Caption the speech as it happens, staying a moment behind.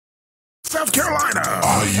South Carolina.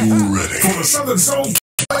 Are you ready for the Southern Soul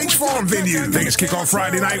H Farm venue? Things kick off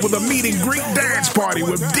Friday night with a meet and greet dance party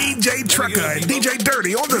with DJ Trucker and DJ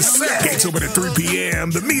Dirty on the set. Gates open at 3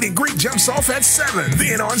 p.m. The meet and greet jumps off at 7.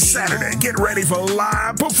 Then on Saturday, get ready for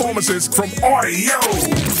live performances from Audio,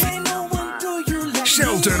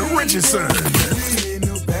 Shelton Richardson,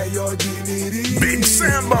 Big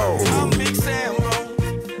Sambo,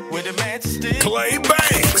 Clay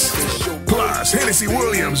Banks, plus Hennessy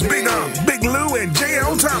Williams, Big Big Lou, and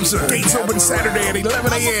J.L. Thompson. Gates open Saturday at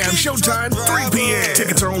 11 a.m. Showtime 3 p.m.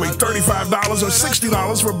 Tickets are only $35 or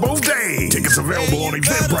 $60 for both days. Tickets available on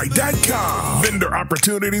Eventbrite.com. Vendor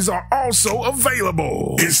opportunities are also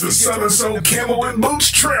available. It's the Southern Soul Camel and Boots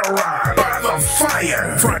Trail Ride by the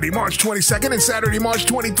Fire. Friday, March 22nd and Saturday, March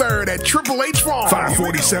 23rd at Triple H Farm,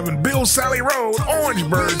 547 Bill Sally Road,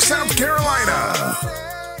 Orangeburg, South Carolina.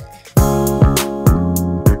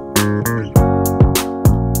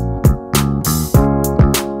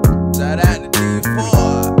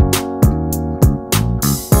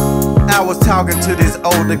 I was talking to this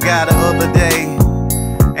older guy the other day,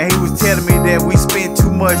 and he was telling me that we spend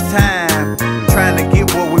too much time trying to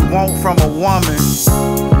get what we want from a woman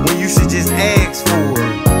when you should just ask for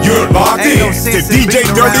it. You're locked in to DJ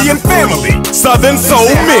Dirty and Family Southern Soul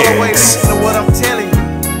Mix. So what I'm telling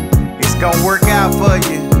you, it's gonna work out for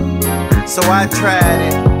you. So I tried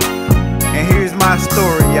it, and here's my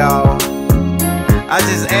story, y'all. I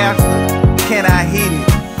just asked her, can I hit it?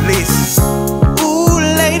 Listen. Ooh,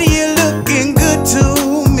 lady, you're looking good to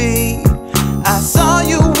me. I saw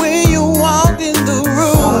you when you walked in the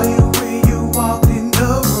room.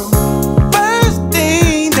 First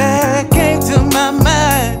thing that came to my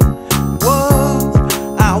mind was,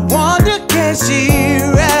 I wonder, can she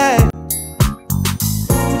ride?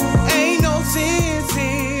 Ain't no sense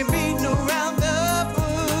in beating around the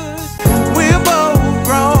bush. We're both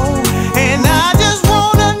grown, and I just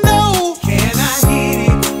wanna know, can I hit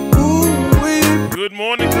it? Ooh, good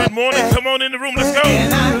morning, come on in the room, let's go.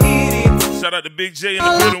 can I hit it? Shout out to Big J in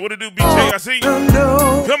the building. What it do, Big J? I see you.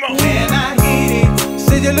 Come on. Can I hit it?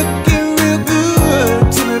 Said you're looking real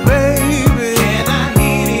good to me, baby. Can I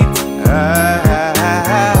hit it?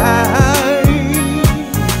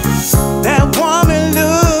 That woman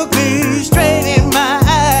looked me straight in my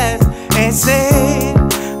eyes and said,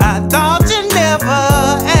 I thought you never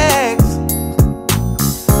asked.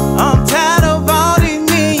 I'm tired of all these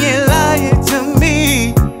men lying to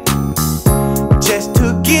me just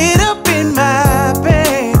to get up in my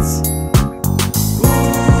pants.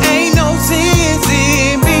 Ain't no sense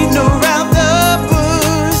in beating around the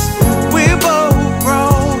bush. We're both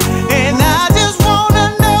grown, and I just wanna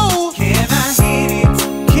know, can I hit it?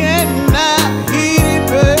 Can I hit it,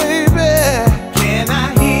 baby? Can I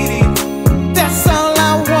hit it? That's all I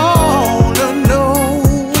wanna know.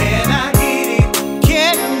 Can I hit it?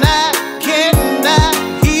 Can I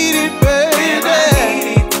hit it, baby?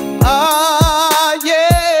 Oh,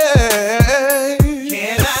 yeah.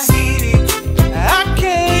 Can I hit it? I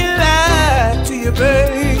can't lie to you,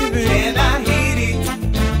 baby. Can I hit it?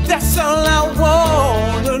 That's all I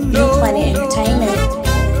wanna know. Planet Entertainment.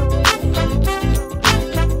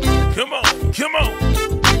 Come on.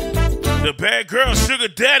 The bad girl, Sugar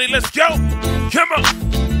Daddy, let's go. Come on.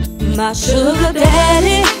 My sugar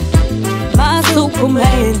daddy, my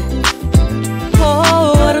Superman.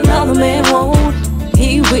 Oh, what another man won't,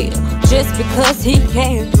 he will, just because he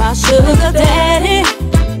can. My sugar daddy,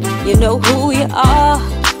 you know who you are.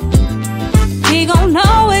 He gon'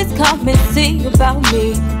 always come and see about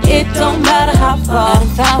me. It don't matter how far. I done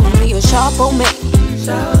found me a sharp old man.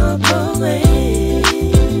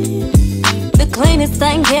 The cleanest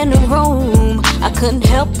thing in the room. I couldn't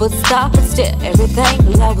help but stop and stare.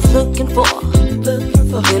 Everything I was looking for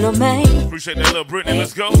in a man. Appreciate that little Brittany,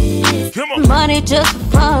 let's go. Come on. Money just for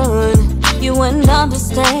fun, you wouldn't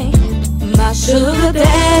understand. My sugar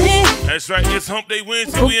daddy. That's right, it's Hump Day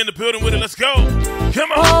Wednesday. We in the building with it, let's go.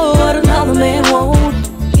 Come on. Oh, what another man won't,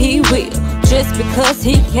 he will, just because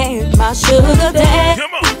he can. My sugar daddy.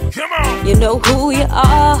 Come on. You know who you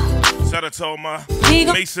are. Shout out to all my He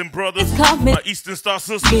gon' Mason brothers, come my Eastern Star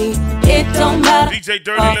sisters. It don't matter. DJ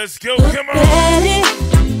Dirty, let's go. Come on. Daddy,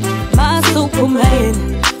 my Superman.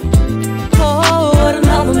 Oh, what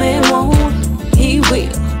another man won't, he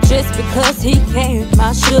will, just because he can.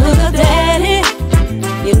 My sugar daddy,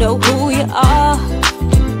 you know who you are.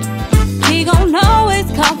 He gon'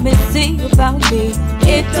 always come and see about me.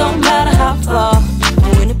 It don't matter how far.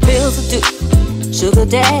 When the bills are due, sugar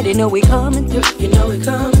daddy know we coming through. You know we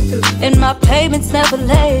coming through. And my payments never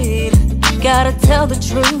late. Gotta tell the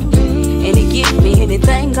truth. And he give me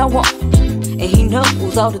anything I want. And he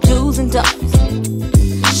knows all the do's and don'ts.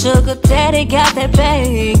 sugar daddy got that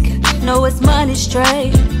bank, know his money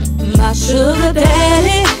straight. My sugar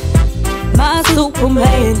daddy, my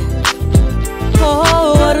Superman.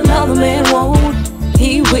 Oh, what another man won't,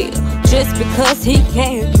 he will, just because he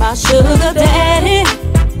can. My sugar daddy,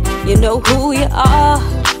 you know who you are.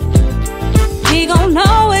 He gon'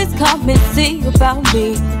 always come and see about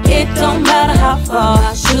me, it don't matter how far.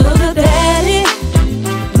 My sugar daddy,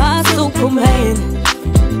 my Superman.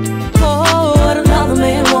 Oh, what another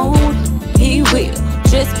man won't, he will,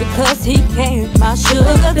 just because he can. My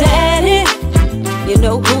sugar daddy, you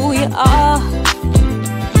know who you are.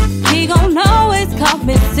 He gon' always come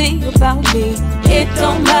and see about me, it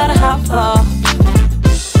don't matter how far.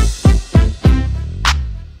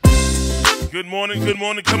 Good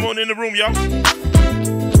morning, come on in the room, y'all.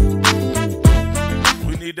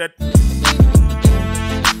 We need that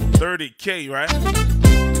 30K, right?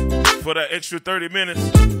 For that extra 30 minutes.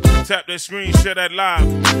 Tap that screen, share that live.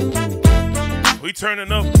 We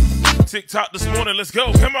turning up TikTok this morning, let's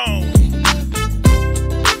go, come on.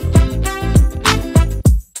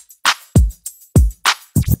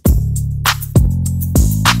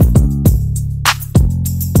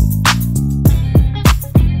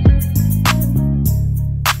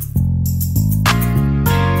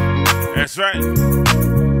 That's right.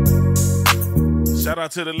 Shout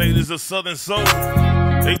out to the ladies of Southern Soul.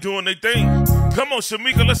 They doing their thing. Come on,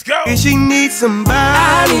 Shamika, let's go. And she needs somebody.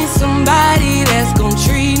 I need somebody that's gon'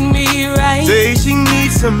 treat me right. Say she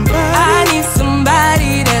needs somebody. I need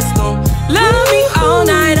somebody that's gon' love me all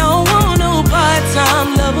night. Don't want no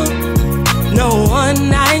part-time lover, no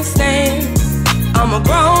one-night stand. I'm a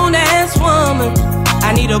grown-ass woman,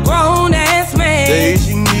 I need a grown-ass man. Say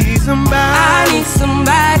she needs somebody. I need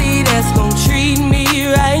somebody that's gon' treat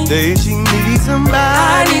me right. Say she needs somebody.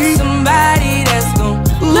 I need somebody that's gon'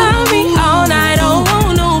 love me all night. Don't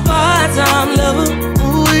want no part-time lover,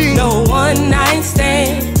 no one-night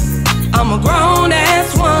stand. I'm a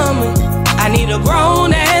grown-ass woman, I need a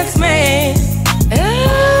grown-ass man.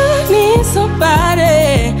 I need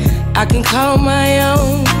somebody I can call my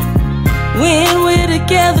own. When we're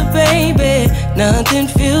together, baby, nothing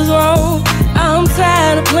feels wrong. I'm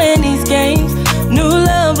tired of playing these games. New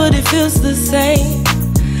love, but it feels the same.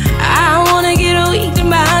 I wanna get weak to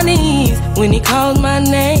my knees when he calls my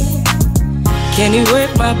name. Can he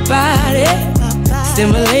work my body,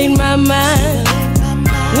 stimulate my mind?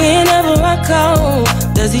 Whenever I call,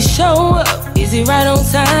 does he show up? Is he right on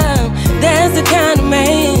time? That's the kind of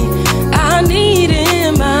man I need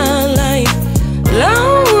in my life.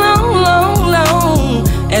 Long, long, long, long,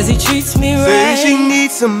 as he treats me right. Say she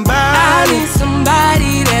needs somebody. I need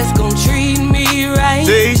somebody that's gon' treat me right.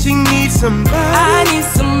 Say she needs somebody. I need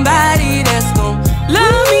somebody that's gon'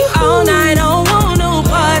 love me all night. Don't want no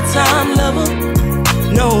part-time lover,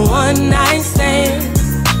 no one-night stand.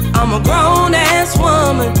 I'm a grown-ass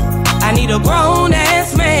woman, I need a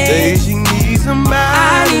grown-ass man. Say she needs somebody.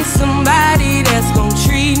 I need somebody that's gon'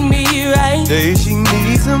 treat me right. Say she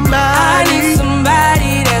needs somebody. I need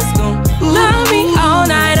somebody that's gon' love me all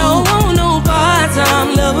night. Don't want no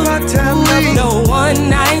part-time lover, no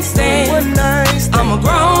one-night stand. I'm a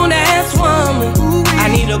grown-ass woman, I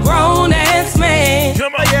need a grown-ass man.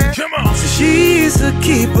 Come on, come on. She's a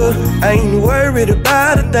keeper, I ain't worried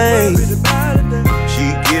about a thing.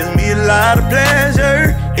 She gives me a lot of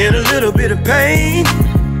pleasure and a little bit of pain.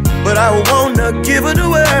 But I wanna give her the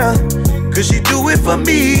world, cause she do it for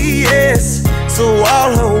me, yes. So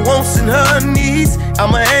all her wants and her needs,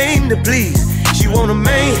 I'ma aim to please. She want a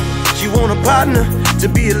man, she want a partner, to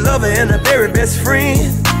be a lover and a very best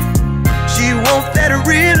friend. She want that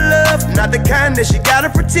real love, not the kind that she gotta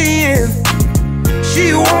pretend.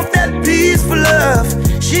 She want that peaceful love,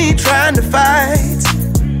 she ain't trying to fight.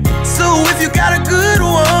 So if you got a good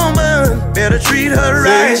woman, better treat her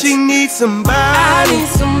right. Say she needs somebody. I need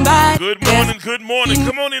somebody. Good morning, good morning.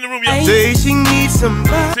 Come on in the room, y'all. Say she needs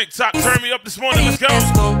somebody. TikTok, turn me up this morning, let's go.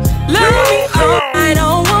 That's gon' love me all night.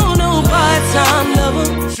 Don't want no part-time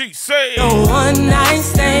lover, She say, no one-night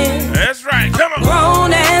stand. that's right, come on.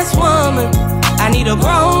 Grown-ass woman, I need a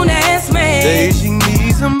grown-ass man. Say she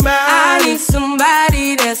needs somebody. I need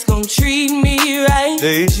somebody that's gon' treat me right.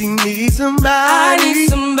 Say she needs somebody. I need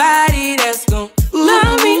somebody that's gon'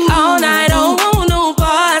 love me all night. Don't want no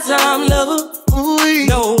part-time lover,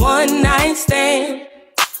 no one-night stand.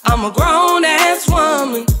 I'm a grown-ass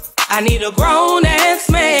woman, I need a grown-ass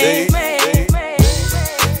man.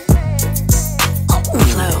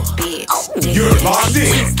 You're locked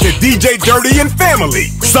in to DJ Dirty and Family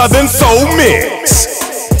Southern Soul Mix.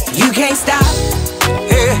 You can't stop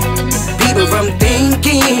people from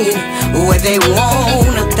thinking what they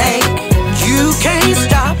wanna think. You can't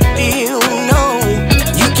stop them, no.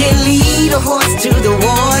 You lead a horse to the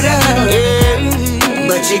water,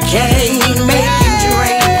 but you can't make him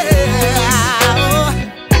drink.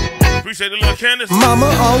 Appreciate the little Candace. Mama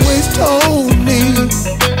always told me.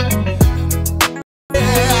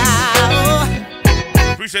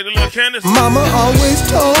 Appreciate the little Candace. Mama always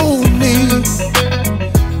told me.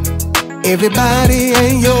 Everybody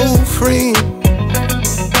ain't your friend.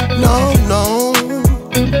 No, no.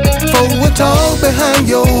 Folk will talk behind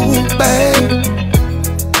your back.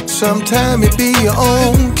 Sometime it be your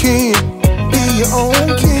own kin. Be your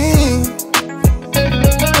own kin.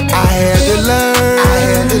 I had to learn.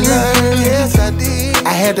 Yes, I did.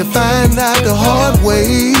 I had to find out the hard way.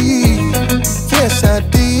 Yes, I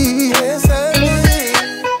did. Yes, I did.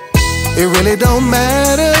 It really don't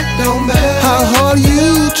matter how hard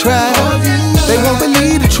you try. They won't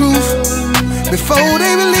believe the truth before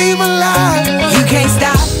they believe a lie. You can't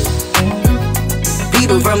stop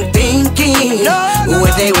people from thinking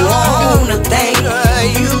what they wanna think.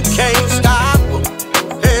 You can't stop.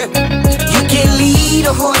 You can lead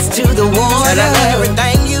a horse to the water,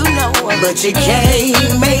 everything you know, but you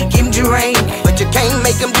can't make him drink. But you can't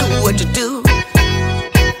make him do what you do.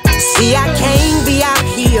 See, I can't be out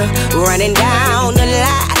here running down the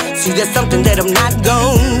line. See, there's something that I'm not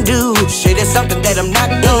gon' do. See, there's something that I'm not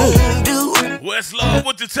gon' do. Westlaw,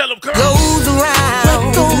 what you tell him? Come Goes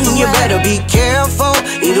around, you better be careful.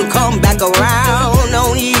 It'll come back around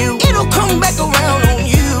on you. It'll come back around on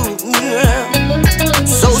you.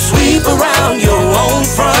 So sweep around your own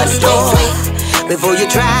front door before you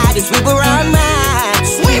try to sweep around mine.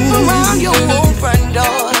 Sweep around your own front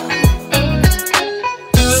door.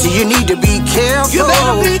 See, you need to be careful. You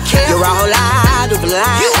better be careful. You're all out of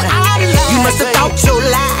line. You must have thought your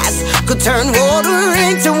lies could turn water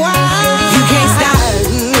into wine. You can't stop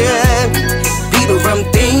people from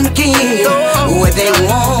thinking what they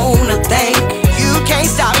wanna think. You can't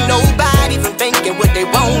stop nobody from thinking what they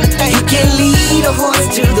wanna think. You can lead a horse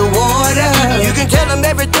to the water. You can tell him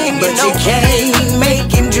everything, but you can't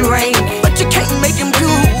make him drink. But you can't make him do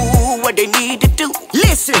what they need to do.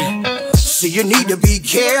 Listen. So you need to be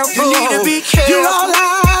careful. You need to be careful. You're all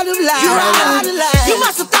out of line. You're out of line. You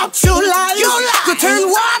must have thought your life could turn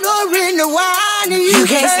water into wine. You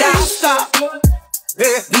can't stop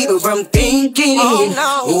people from thinking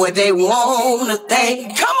what they wanna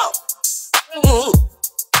think. Come on.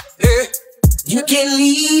 You can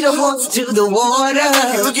lead a horse to the water.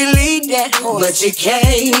 You can lead that horse, but you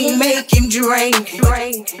can't make him drink.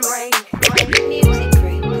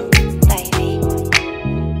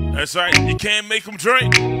 That's right, you can't make them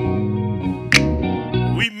drink.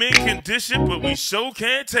 We men can dish it, but we sure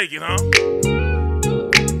can't take it, huh?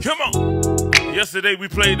 Come on. Yesterday we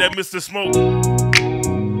played that Mr. Smoke.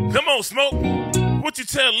 Come on, Smoke. What you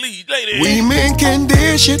tell Lee, lady? We men can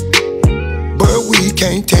dish it, but we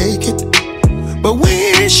can't take it. But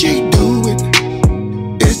when she do it,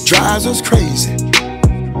 it drives us crazy.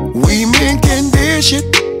 We men can dish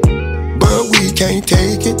it, but we can't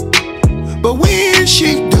take it. But when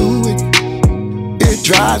she do it, it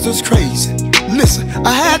drives us crazy. Listen,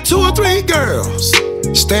 I had 2 or 3 girls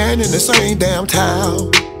staying in the same damn town.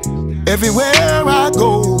 Everywhere I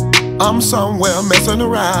go, I'm somewhere messing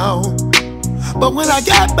around. But when I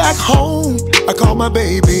got back home, I called my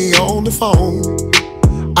baby on the phone.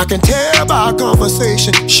 I can tell by our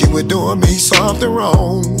conversation she was doing me something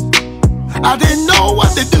wrong. I didn't know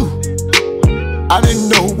what to do. I didn't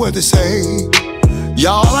know what to say.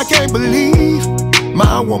 Y'all, I can't believe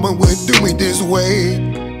my woman would do me this way.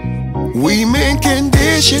 We men can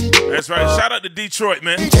dish it. That's right. Shout out to Detroit,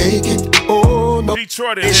 man. Take it. Oh, no.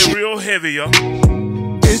 Detroit is here real heavy, yo.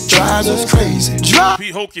 It drives us crazy.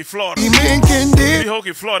 Pehokee, Florida. We men can dish.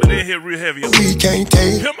 Pehokee, Florida, they hit real heavy, yo. We can't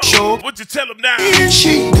take Come on. Sure. What you tell them now? When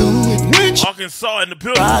she do it, when she Arkansas in the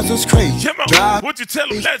building. drives us crazy. Come on. What you tell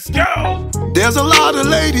them? Let's go. There's a lot of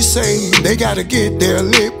ladies say they gotta get their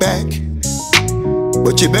lick back.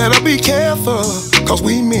 But you better be careful, cause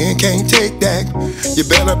we men can't take that. You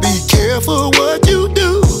better be careful what you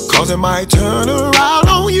do, cause it might turn around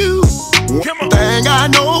on you. Come on. One thing I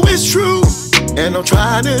know is true, and I'm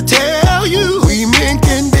trying to tell you, we men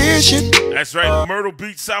can dish it. That's right, Myrtle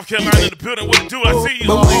Beach, South Carolina in the building. What it do? I see you.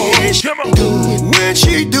 But when she Come on. do it, when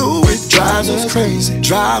she do it, drives us crazy,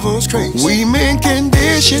 drive us crazy. We men can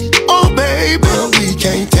dish it, oh baby, but we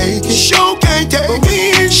can't take it, sure can't take it. But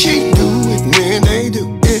when she do it, when they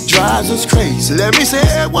do, it drives us crazy. Let me say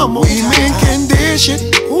it one more time. We men can dish it,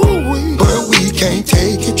 ooh, but we can't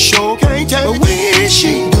take it, sure can't take it. But when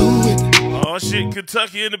she do it, Oh shit,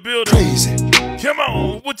 Kentucky in the building. crazy, Come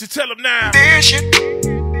on, what you tell them now? dish it,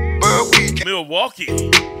 but we can't.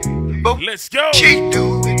 Milwaukee. But Let's go. she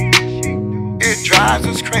do it, it drives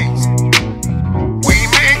us crazy.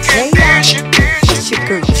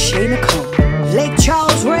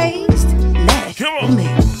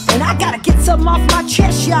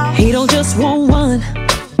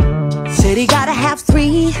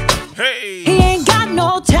 Hey. He ain't got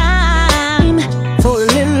no time for a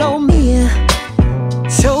little old me.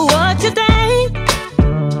 So what you think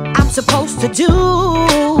I'm supposed to do?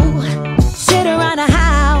 Sit around the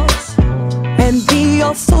house and be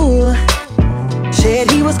your fool. Said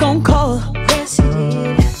he was gonna call, yes he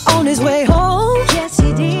did, on his way home, yes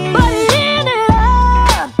he did, but he ended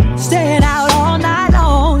up staying out all night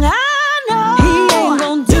long. I know he ain't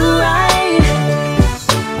gonna do right,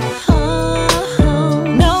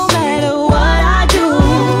 no matter what I do.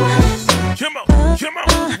 Come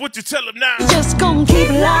on, what you tell him now? Just gonna keep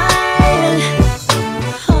lying.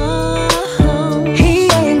 He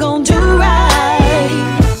ain't gonna do right.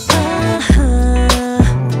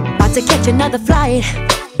 About to catch another flight.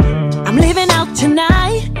 I'm leaving out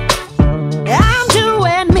tonight. I'm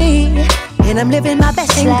doing me, and I'm living my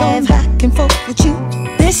best life. Going back and forth with you.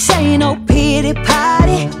 This ain't no pity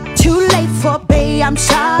party. Too late for babe, I'm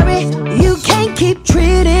sorry. You can't keep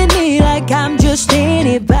treating me like I'm just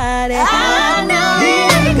anybody. I know he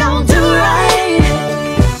ain't gonna do right.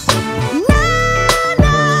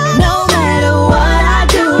 No matter what I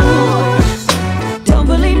do. Don't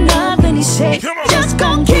believe nothing he said. Just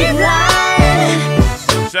gon' keep lying.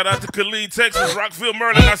 Shout out to Killeen, Texas, Rockville,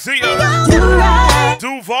 Maryland. I see ya. Right.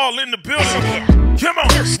 Duval in the building. Come on,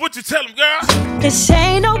 what you tell him, girl? This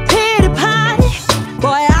ain't no pity party.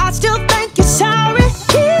 Boy, I still think you're sorry.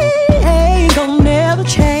 He ain't gon' never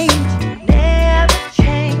change. Never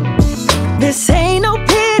change. This ain't no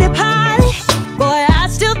pity party. Boy, I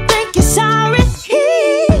still think you're sorry. He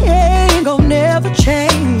ain't gon' never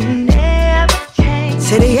change. Never change.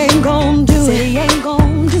 Said he ain't gon' do it. Said he ain't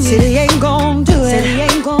gon' do it. Said he ain't gon' do it. Said he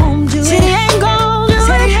ain't gon' do it. Said he ain't gon' do it.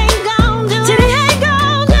 Said he ain't gon' do it. Said he ain't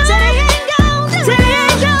gon' do it. Said he ain't gon' do it. Said he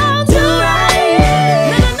ain't gon' do right.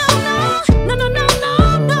 No.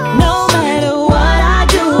 No matter what I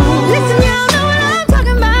do. Listen, y'all know what I'm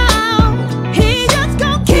talking about. He just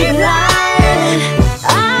gon' keep lying.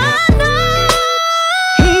 I know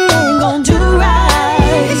he ain't gon' do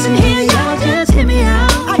right. Listen here, y'all, just hear me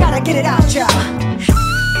out. I gotta get it out, y'all.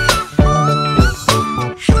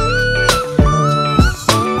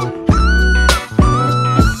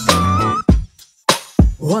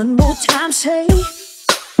 One more time, say.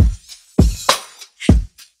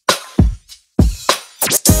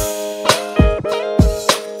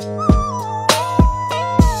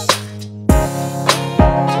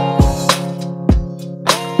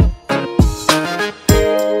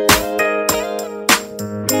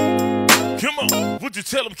 Come on, what you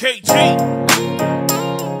tell him, KG?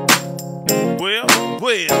 Well.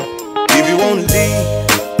 If you wanna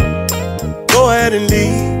leave, go ahead and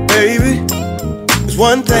leave, baby. There's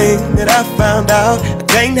one thing that I found out. I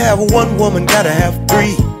can't have one woman, gotta have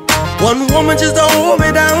three. One woman just to hold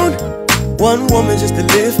me down, one woman just to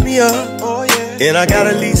lift me up. Oh yeah. And I gotta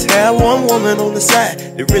at least have one woman on the side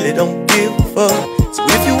that really don't give a fuck. So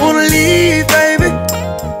if you wanna leave, baby,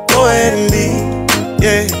 go ahead and leave,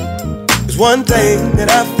 yeah. There's one thing that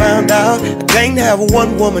I found out. I can't have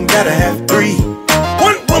one woman, gotta have three.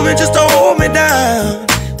 One woman just to hold me down,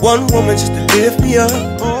 one woman just to lift me up.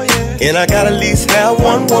 Oh yeah. And I gotta at least have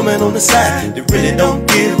one woman on the side that really don't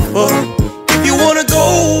give a fuck. If you wanna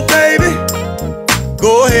go, baby,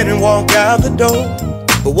 go ahead and walk out the door.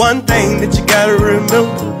 But one thing that you gotta remember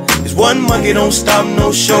is one monkey don't stop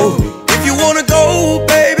no show. If you wanna go,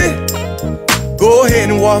 baby, go ahead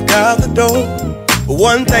and walk out the door. But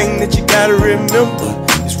one thing that you gotta remember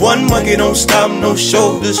is one monkey don't stop no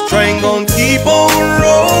show. This train gon' keep on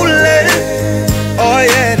rolling. Oh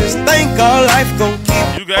yeah, this thing called life gon'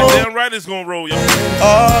 keep. You got damn right it's gonna roll, y'all.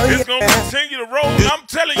 Oh It's yeah, gonna continue to roll. I'm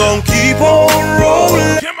telling you. gon' keep on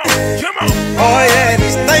rolling. Come on. Oh yeah,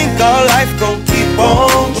 this thing called life gon' keep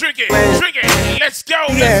on. Tricky. Let's go.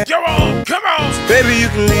 Yeah. Let's go on. Come on. Baby, you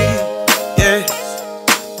can leave, yeah,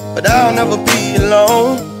 but I'll never be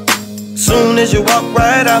alone. Soon as you walk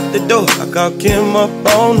right out the door, I call Kim up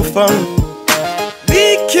on the phone.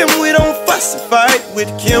 Me and Kim, we don't fuss and fight. With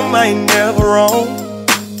Kim, I ain't never wrong.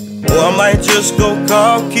 Or I might just go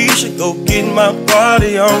call Keisha, go get my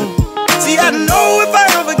party on. See, I know if I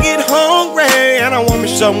ever get hungry and I want me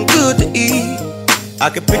something good to eat, I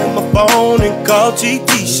can pick up my phone and call TT.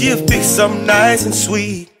 She'll fix something nice and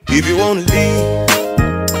sweet. If you wanna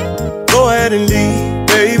leave, go ahead and leave,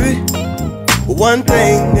 baby. But one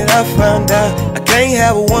thing that I found out, I can't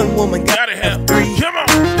have one woman, Gotta have three. Come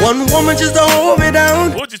on. One woman just to hold me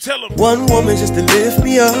down, What'd you tell him? one woman just to lift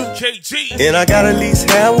me up. KG. And I gotta at least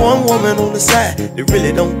have one woman on the side that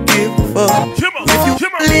really don't give a fuck. Come on. If you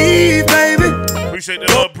Come on. leave, baby, Appreciate that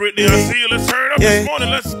love, Brittany. I see you. Let's turn it up this morning.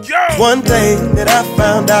 Let's go. one thing that I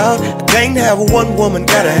found out, I can't have one woman,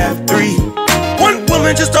 gotta have three. One woman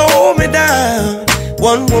woman just to hold me down.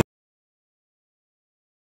 One woman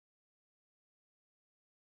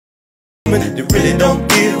that really don't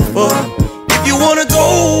give a fuck. If you wanna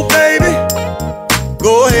go, baby,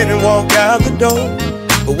 go ahead and walk out the door.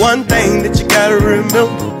 But one thing that you gotta remember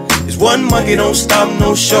is one monkey don't stop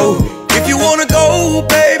no show. If you wanna go,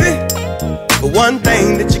 baby, but one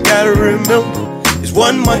thing that you gotta remember is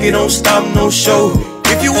one monkey don't stop no show.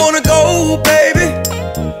 If you wanna go, baby,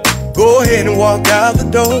 go ahead and walk out the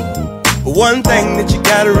door. But one thing that you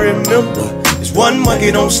gotta remember is one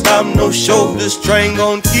monkey don't stop no show. This train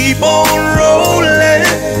gon' keep on rolling.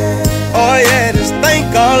 Oh yeah, just think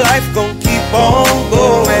our life gon' keep on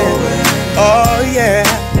going. Oh yeah,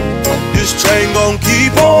 this train gon'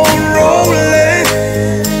 keep on rolling.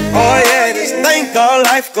 Oh yeah, just think our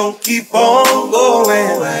life gon' keep on going.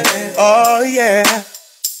 Oh yeah.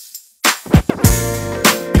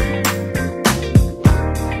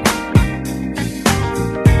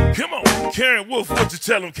 Come on, Karen Wolf, what you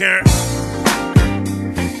tell him, Karen?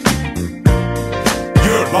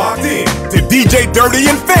 You're locked in to DJ Dirty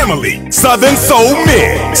and Family Southern Soul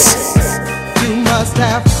Mix. You must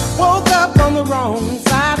have woke up on the wrong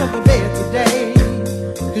side of the bed today,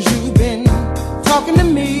 'cause you've been talking to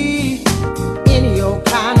me any old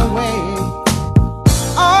kind of way.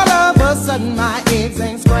 All of a sudden my eggs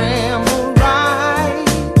ain't scrambled right,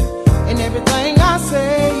 and everything I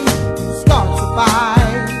say starts to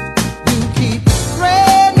fight. You keep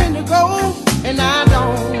threatening to go, and I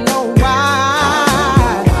don't know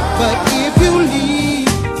why. But if you leave,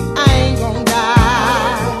 I ain't gonna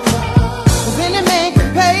die. 'Cause any man can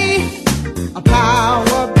pay a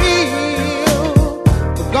power bill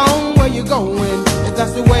for going where you're going, if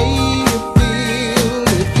that's the way you feel.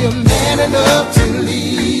 If you're man enough to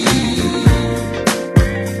leave,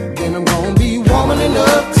 then I'm gonna be woman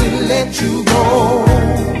enough to let you go.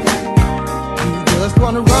 You just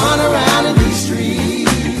wanna run around in these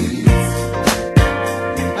streets.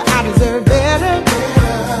 I deserve better.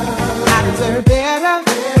 I deserve better.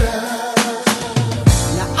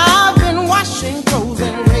 Now I've been washing clothes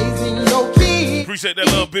and raising your kids. Appreciate that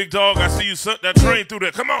little big dog. I see you suck that train through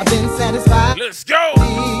there. Come on. I've been satisfied. Let's go.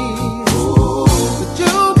 But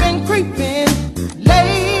you've been creeping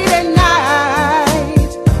late at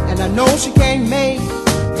night, and I know she can't make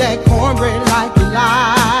that cornbread like you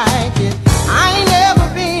like it. I ain't never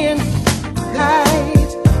been right,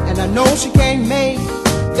 and I know she can't make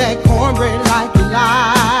that cornbread like you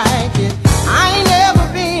like it. I ain't never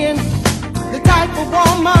been the type of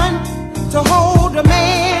woman to hold a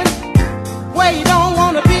man where you don't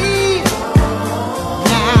wanna be.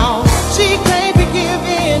 Now she can't be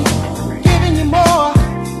giving you more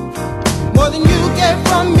than you get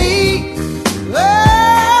from me.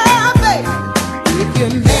 Oh, baby, if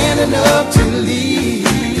you're man enough to leave,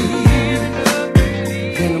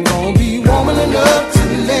 then I'm gonna be woman enough to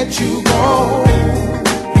let you go.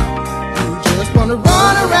 You just wanna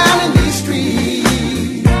run around in these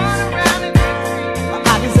streets.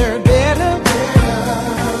 I deserve better.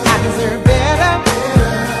 I deserve better.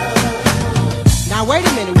 Now wait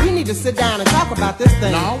a minute, we need to sit down and talk about this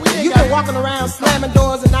thing. No, we ain't You've been walking around slamming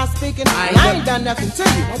doors and not speaking, and I ain't done nothing to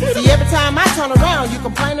you. See, every time I turn around, you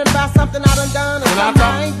complaining about something I done done or something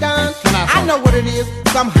I ain't done. I know what it is.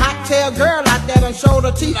 Some hot tail girl out there done showed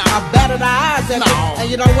her teeth. I battered her eyes at you, and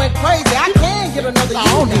you done went crazy. I can't get another you.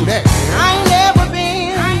 don't do that. I ain't never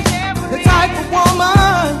been the type of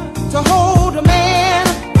woman to hold a man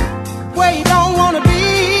where you don't wanna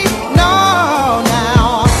be. No,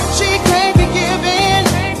 now she can't be giving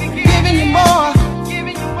you more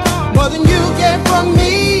than you get from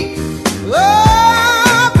me.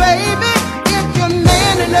 Oh, baby, if you're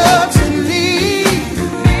man enough to leave,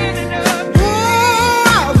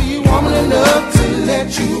 ooh, I'll be woman enough to let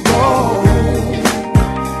you go.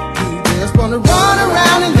 You just wanna run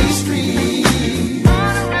around in these streets.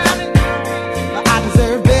 But I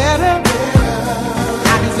deserve better.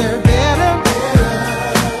 I deserve better.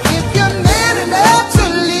 If you're man enough to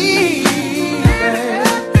leave,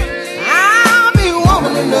 I'll be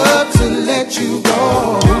woman enough to let you go.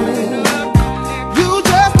 You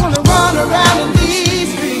just wanna run around in these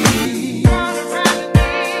streets.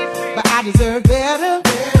 But I deserve better.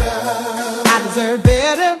 I deserve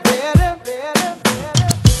better.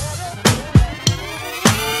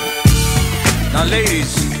 Now,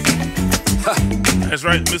 ladies, That's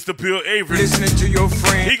right, Mr. Bill Avery. listening to your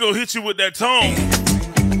friend. He gonna hit you with that tone.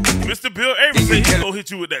 Mr. Bill Avery said he gonna hit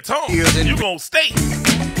you with that tone. You gonna stay.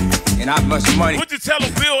 And not much money. What you tell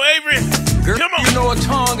him, Bill Avery? Girl, Come on. you know a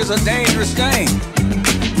tongue is a dangerous thing.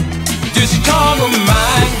 This tongue of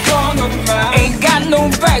mine, ain't got no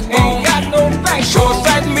backbone. Sure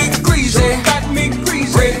got me greasy.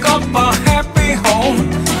 break up a happy home.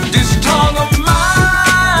 This tongue of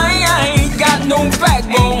mine, I ain't got no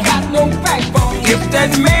backbone. If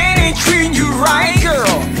that man ain't treating you right,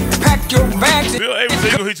 girl, pack your bags. Bill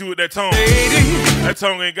Avery gonna hit you with that tongue. That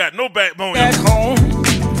tongue ain't got no backbone. At home,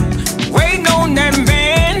 waiting on that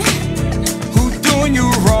man who's doing you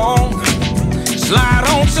wrong. Slide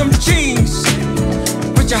on some jeans,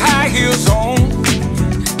 put your high heels on.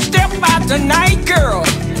 Step out tonight, girl,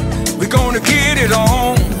 we gonna get it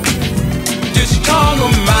on. This tongue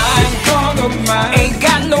of mine ain't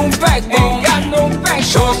got no backbone.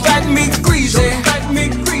 Sure got me greasy,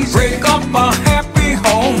 break up a happy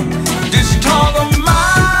home. This tongue of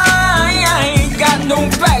mine ain't got no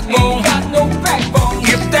backbone.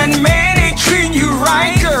 If that man ain't treating you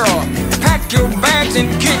right, girl, pack your bags and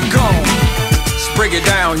get gone. Let's break it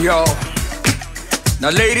down, y'all. Now,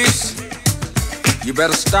 ladies, you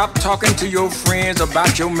better stop talking to your friends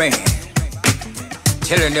about your man,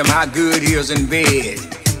 telling them how good he is in bed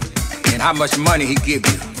and how much money he give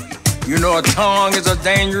you. You know a tongue is a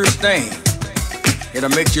dangerous thing. It'll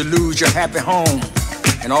make you lose your happy home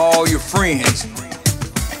and all your friends.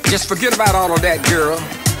 Just forget about all of that, girl.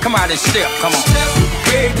 Come out and step, come on. Step,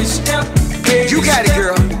 baby, step, baby, you got it,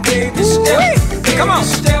 girl. Baby, step, come on.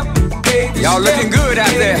 Step, baby, y'all looking good out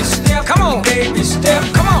there. Step, come on, baby, step,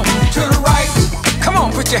 come on. To the right, come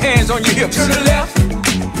on, put your hands on your hips. To the left,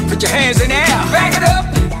 put your hands in the air. Back it up,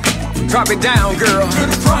 drop it down, girl. To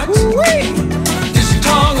the front, this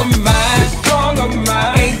tongue of mine,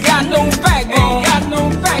 ain't got no backbone.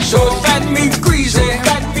 So fat me greasy,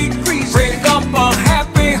 break up a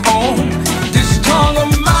happy home. This tongue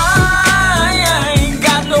of mine ain't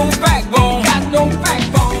got no backbone.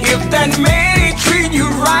 If that man ain't treating you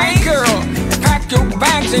right, girl, pack your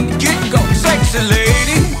bags and get going. Sexy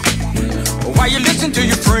lady, while you listen to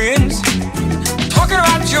your friends talking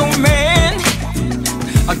about your man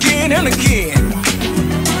again and again.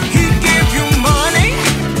 He give you money,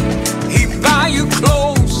 he buy you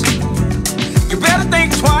clothes. You better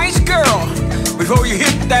think twice, girl, before you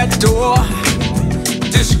hit that door.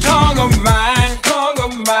 This tongue of mine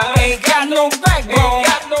ain't got no backbone.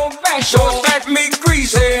 So fat me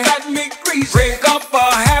greasy, break up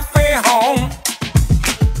a happy home.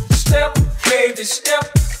 Step, baby,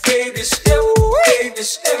 step, baby, step, baby,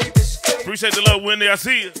 step. Appreciate the love, Wendy. I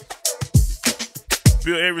see you.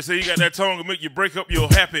 Bill Avery said you got that tongue to make you break up your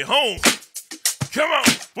happy home. Come on,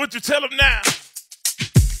 what you tell him now?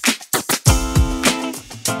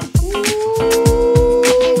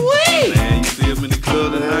 Ooh-wee. Man, you see him in the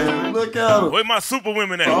club tonight? Look at him. Where my super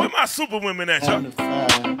women at? Where my super women at, y'all?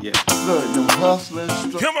 Yeah. Look, them hustlers,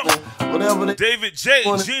 come on. Whatever they David J,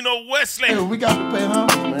 Gino Wesley. Hey, we got to pay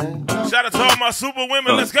homage, man. Shout out to all my super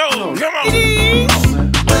women. Let's go. Come on.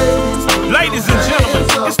 Ladies and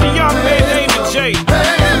gentlemen, it's the young man David J.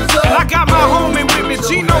 And I got my homie with me,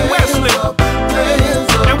 Gino Wesley.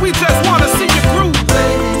 And we just want to see you groove.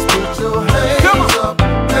 Come on.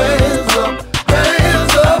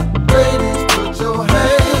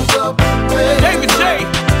 David J,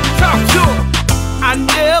 talk to him. I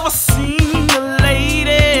never seen a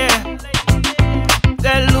lady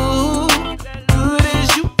that look good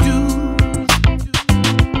as you do.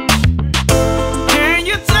 Can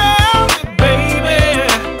you tell me, baby,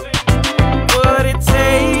 what it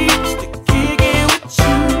takes to kick it with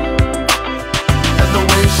you? And the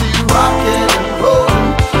way she rockin' and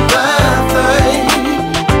rollin' that thing.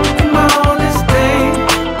 Come on, let's dance.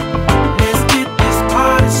 Let's get this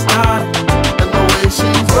party started. And the way she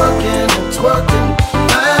workin' and twerkin'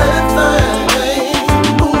 that thing.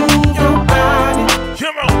 Move your body.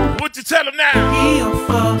 Come on, what you tell him now? Feel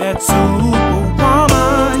for that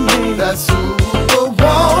superwoman, yeah. That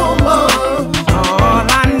superwoman. All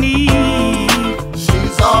I need.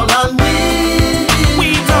 She's all I need. We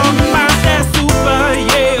talking about that super,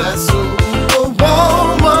 yeah. That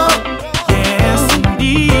superwoman. Yes,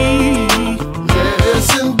 indeed. Yes,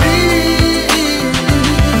 indeed.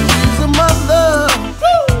 She's a mother.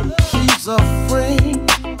 She's a friend.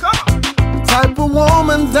 The type of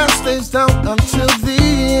woman that stays down until the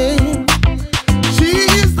end.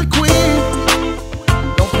 She's the queen.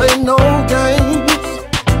 Don't play no games.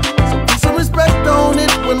 So put some respect on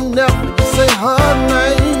it whenever you say her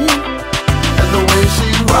name. And the way she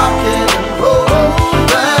rockin' and roll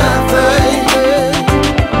that thing.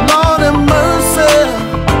 Lord have mercy,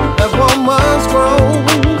 that woman's grown.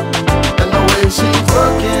 And the way she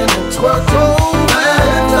workin' and twerkin'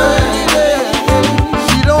 that thing.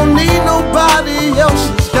 She don't need nobody else,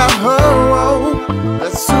 she's got her own.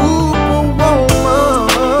 That superwoman.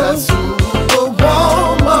 That superwoman.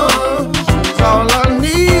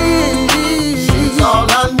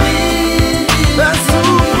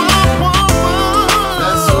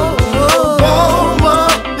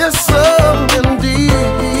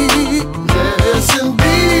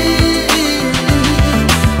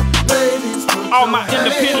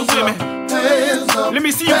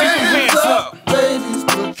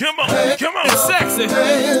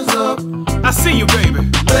 see you, baby.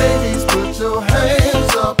 Ladies, put your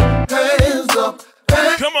hands up, hands up,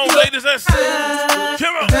 hands Come on, up, ladies, let's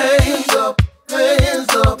come on. hands up,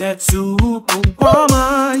 hands up. That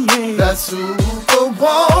superwoman, yeah. That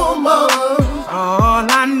superwoman. All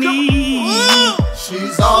I need.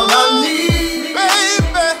 She's all I need,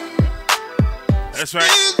 baby. That's right.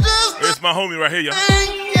 It's my homie right here, y'all.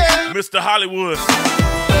 Mr. Hollywood.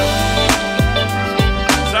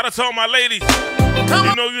 Shout out to all my ladies.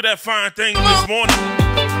 You know you that fine thing this morning.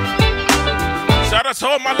 Shout out to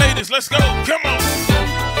all my ladies. Let's go. Come on.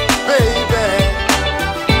 Baby.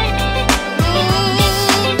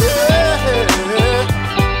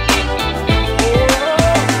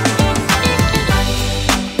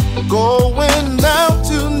 Going out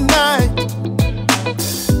tonight,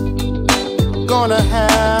 gonna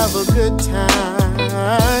have a good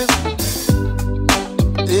time.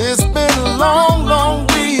 It's been a long, long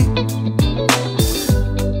week.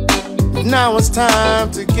 Now it's time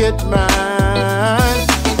to get mine.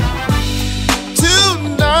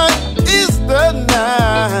 Tonight is the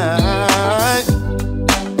night.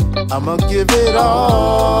 I'ma give it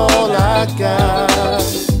all I got.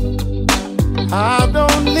 I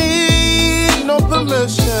don't need no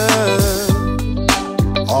permission.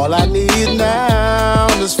 All I need now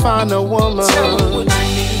is find a woman.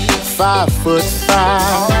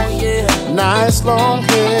 5'5", nice long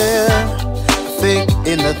hair, thick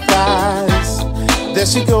in the thighs. There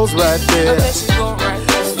she goes right there.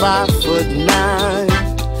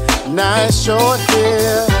 5'9", nice short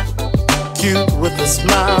hair, cute with a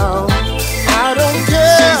smile. I don't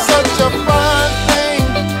care. She's such a fine thing.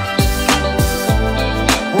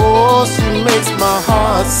 Oh, she makes my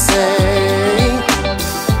heart sing.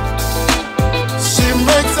 She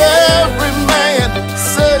makes every man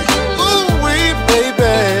say, ooh wee,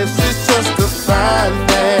 baby. She's just a fine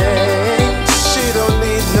thing. She don't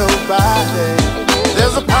need nobody.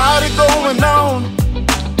 There's a party going on.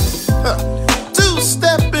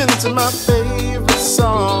 Two-step into my favorite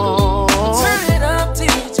song. Turn it up,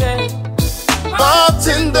 DJ.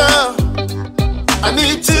 Bartender, I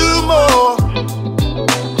need two more.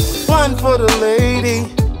 One for the lady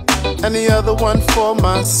and the other one for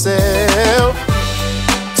myself.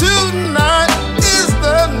 Tonight is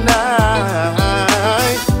the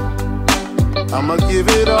night. I'ma give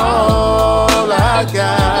it all I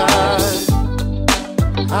got.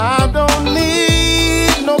 I don't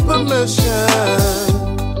need no permission.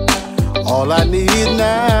 All I need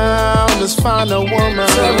now is find a woman.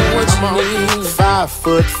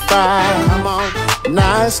 5'5",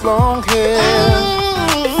 nice long hair,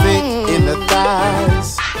 thick in the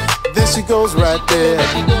thighs. There she goes right there.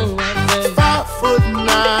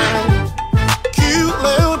 5'9", cute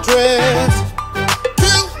little dress,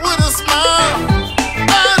 cute with a smile.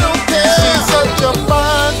 I don't care. She's such a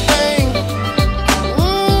fine thing.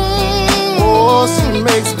 Oh, she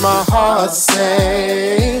makes my heart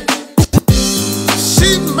sing.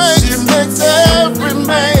 She makes every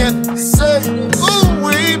man say, ooh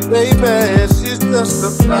wee, baby. She's just a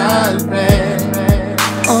fine man.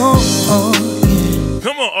 Oh, oh.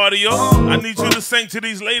 Come on, audio. I need you to sing to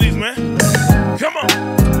these ladies, man. Come on.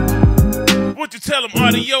 What you tell them,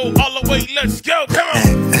 audio? All the way, let's go. Come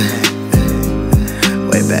on.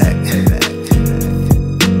 Way back.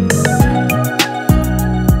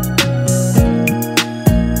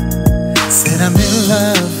 Said I'm in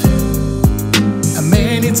love. A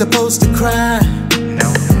man ain't supposed to cry.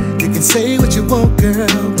 You can say what you want, girl,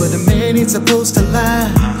 but a man ain't supposed to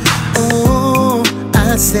lie. Oh,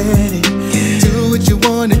 I said it. Do what you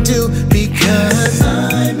wanna do because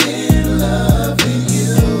I'm in love with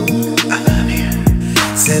you. I love you.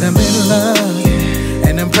 Said I'm in love,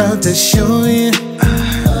 and I'm proud to show you.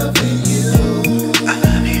 I'm loving you. I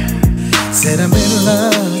love you. Said I'm in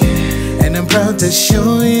love, and I'm proud to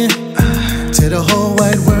show you to the whole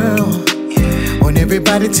wide world. Want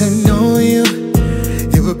everybody to know you.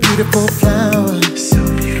 You're a beautiful flower.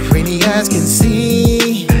 Rainy eyes can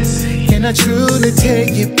see. Can I truly tell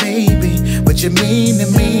you, baby, what you mean to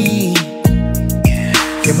me?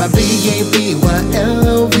 You're my B-A-B-Y-L-O-V-E,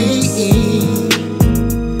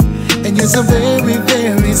 and you're so very,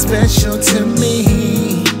 very special to me.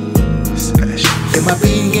 You're my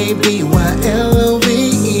B-A-B-Y-L-O-V-E,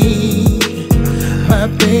 my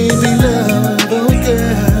baby love, oh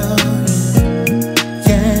girl.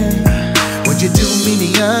 Yeah, would you do me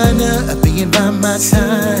the honor of being by my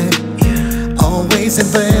side? Always and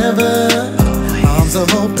forever, arms are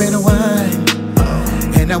open wide,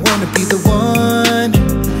 and I wanna be the one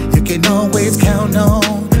you can always count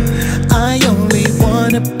on. I only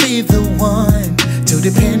wanna be the one to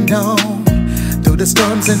depend on through the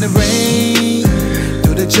storms and the rain,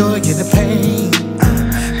 through the the joy and the pain,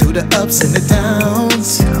 through the ups and the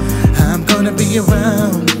downs. I'm gonna be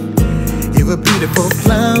around. You're a beautiful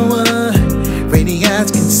flower, rainy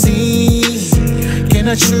eyes can see. Can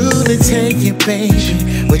I truly take you, baby?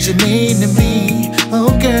 What you mean to me,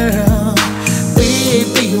 oh girl?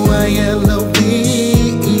 B-B-Y-L-O-V.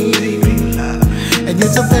 And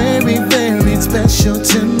you're so very, very special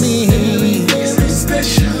to me.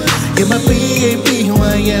 You're my B-B-Y-L-O-V.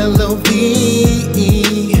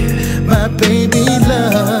 My baby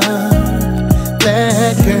love,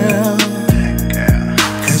 that girl.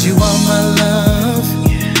 Cause you are my love,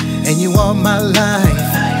 and you are my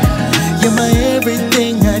life. You're my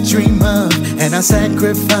everything I dream of, and I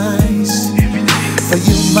sacrifice for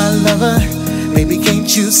you, my lover. Baby,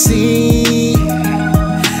 can't you see?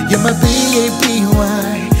 You're my B-A-B-Y-L-O-V.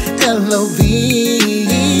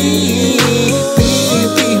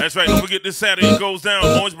 That's right, don't forget this Saturday it goes down,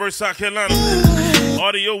 Orangeburg, South Carolina.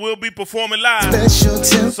 Audio will be performing live.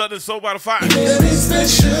 Southern Soul by the Fire.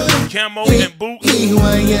 Camo and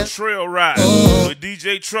Boots. Trail Ride with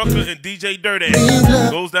DJ Trucker and DJ Dirty.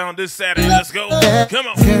 Goes down this Saturday. Let's go. Come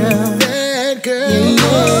on.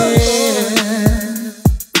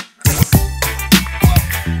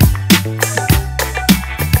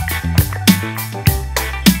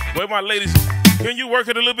 Where my ladies? Can you work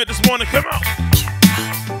it a little bit this morning? Come on.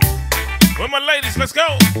 Where my ladies? Let's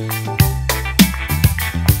go.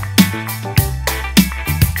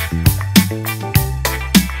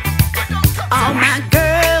 All my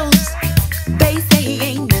girls, they say he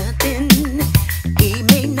ain't nothing. He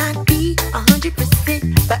may not be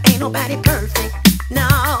 100%, but ain't nobody perfect.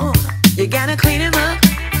 No, you gotta clean him up.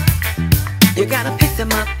 You gotta fix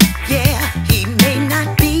him up. Yeah, he may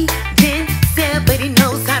not be Denzel, but he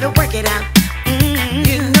knows how to work it out.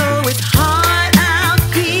 You know it's hard out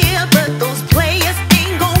here, but those players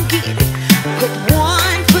ain't gon' get it. Put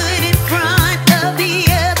one foot in front of the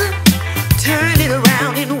other, turn it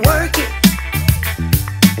around and work it.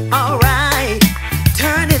 Alright,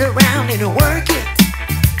 turn it around and work it.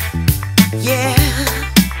 Yeah,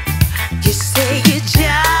 you say your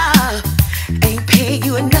job ain't paying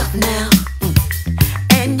you enough now,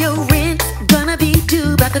 and your rent's gonna be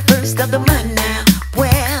due by the first of the month now.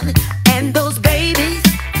 Well, and those babies,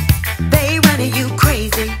 they running you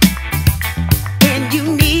crazy, and you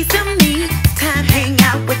need some me time, hang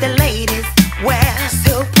out with the ladies. Well,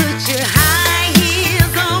 so put your high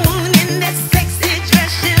heels on and that sexy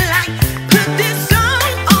dress you like. Put this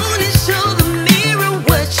song on and show the mirror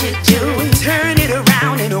what you do. Turn it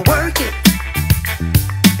around and work it.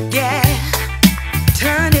 Yeah,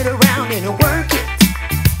 turn it around and work it.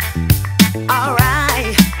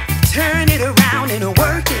 Alright, turn it around and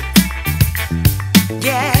work it.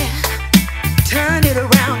 Yeah, turn it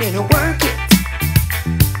around and work it.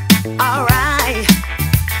 Alright,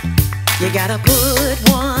 you gotta put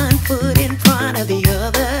one foot in front of the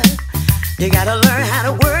other. You gotta learn how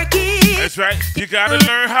to work it. That's right, you gotta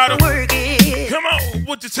learn how to work it. Come on,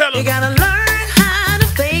 what you tell them? You gotta learn how to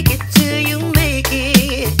fake it till you make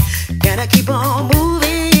it. Gotta keep on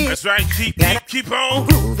moving. That's right, keep on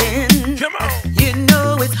moving. Come on. You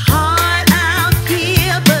know it's hard out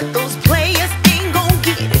here, but those players ain't gon'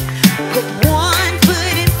 get it. Put one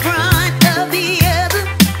foot in front of the other,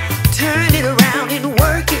 turn it around and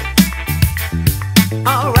work it.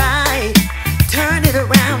 Alright, turn it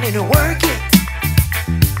around and work it.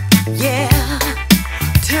 Yeah,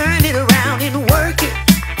 turn it around and work it.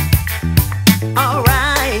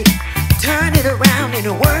 Alright, turn it around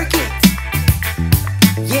and work it.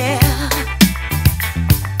 Yeah,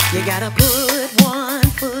 you gotta put one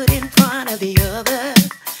foot in front of the other.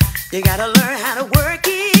 You gotta learn how to work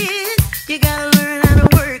it. You gotta learn how to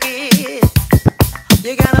work it.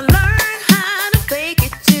 You gotta learn how to fake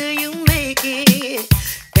it till you make it.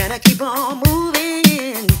 Gotta keep on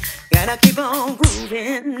moving. Gotta keep on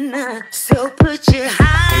grooving. So put your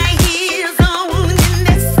high heels on and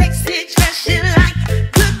that sexy dress you like.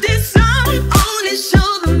 Put this song on and show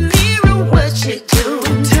the mirror what you do.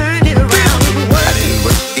 Turn it around and work it. I done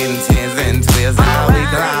worked in 10s and 12s all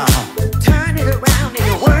week long. Turn it around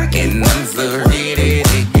and work it. And I'm so ready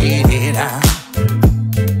to get it out.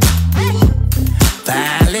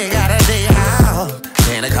 Finally got a day out,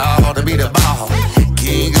 and a call to be the ball.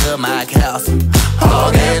 King of my castle.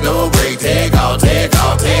 All get no break. Take off, take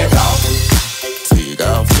off, take off. Take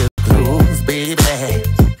off your clothes, baby.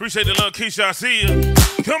 Appreciate the love, Keisha. I see you.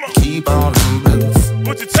 Come on. Keep on them boots.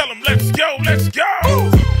 What you tell them? Let's go, let's go.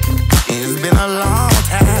 It's been a long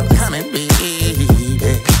time coming, baby.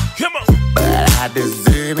 Come on. But I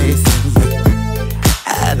deserve it.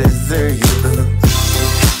 I deserve you, boo.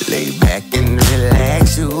 Lay back and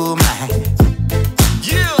relax your mind.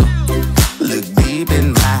 Yeah.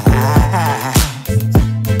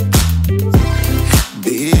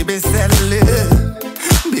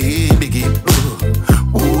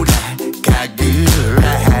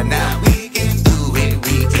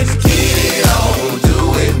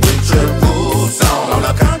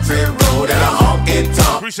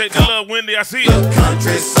 Appreciate the love, Wendy. I see you.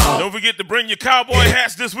 Don't forget to bring your cowboy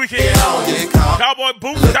hats this weekend. Cowboy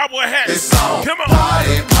boots, cowboy hats. Come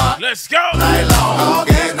on. Let's go. All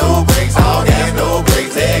gas, no brakes. All gas, no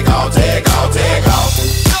brakes. Take off, take off, take off.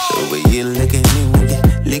 The way you look at me when you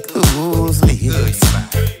lick those lips.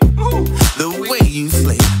 The way you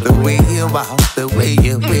slay, the way you walk, the way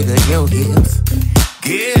you wiggle your hips.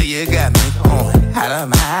 Girl, you got me going out of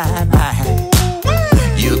my mind.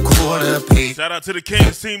 You quarter page. Shout out to the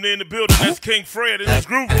Kings team there in the building. That's King Fred in this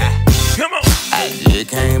group. Come on. I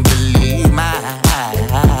just can't believe my eyes.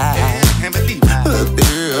 A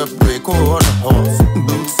third three-quarter horse,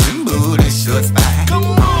 boots and booty shorts fine. Come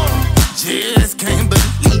on. Just can't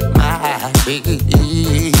believe my eyes,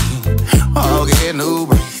 baby. All get no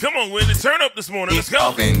break. Come on, Wendy, turn up this morning. Let's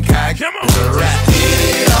go. Come on.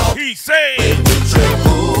 He said, put your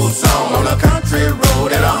boots on a country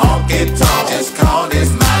road and a honky tonk. Just call this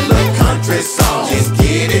my little country song. Just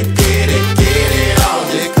get it, get it, get it on.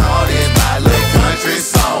 Just call this my little country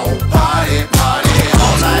song. Party, party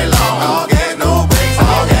all night long. All gas, no brakes.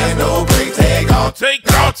 All gas, no brakes. Take off, take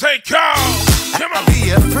off, take off. Come on. I'll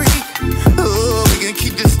be a freak. Oh, we can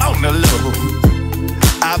keep this on the low.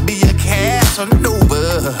 I'll be a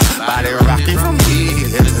Casanova, body rocking from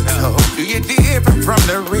head to toe. Do you different from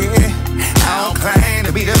the rear? I don't claim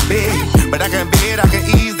to be the big, but I can bet I can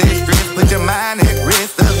ease that stress. Put your mind at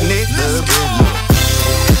rest up next to me.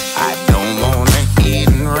 I don't wanna hit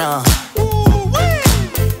and run.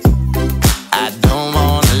 I don't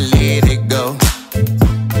wanna let it go.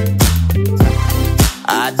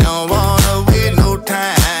 I don't wanna wait no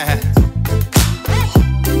time.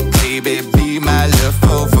 Baby, be my little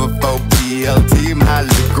 444 BLT, my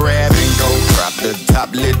little grab and go. Drop the top,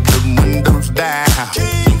 let the windows down.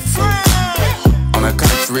 On a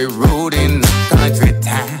country road in the country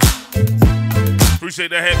town. Appreciate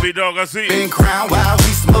that happy dog, I see you. Been crying while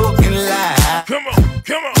we smoking live. Come on,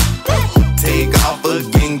 come on. Take off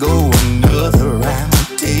again, go another round.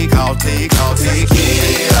 Take off, take off, take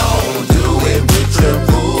it on. do it with your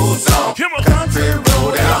boots on. Come on. Country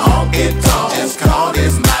road and a honky tonk. Just call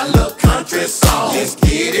this my little country song. Just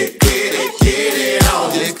get it, get it, get it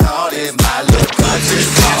on. Just call this my little country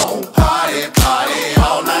song. Party, party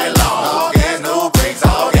all night long. All gas, no brakes.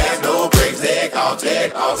 All gas, no brakes. Take off,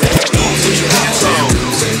 take off, take off.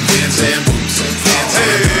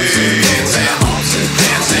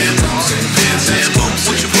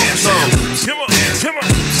 Come on, come on.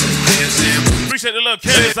 Appreciate the love,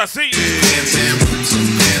 Candace. I see you.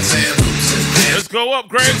 Let's go up,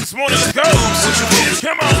 Greg, this morning. Let's go.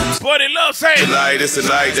 Come on, buddy, love, say it. Tonight, it's the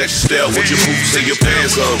night that you step with your boots and your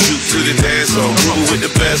pants on. Shoot to the dance on. Groove with the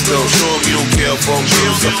best on. Show them you don't care for them. Show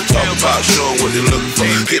them something to talk about. Show them what they're looking for.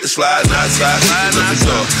 Get the slide outside, slide up the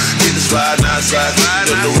door. Get the slide outside, slide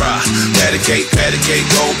up the rock. Patty cake,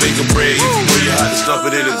 go bake a bread. You can put your hot and stuff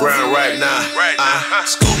it in the ground right now.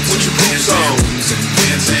 Scoop with your boots on.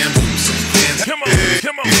 Come on,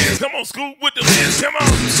 come on, come on, Scoop with the come on.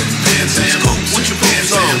 Scoop with your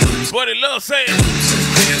boots on. Buddy, love, say it.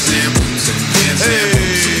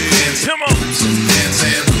 Come on.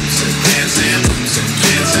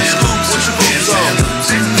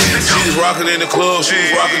 She was rocking in the club, she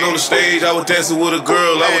was rocking on the stage. I was dancing with a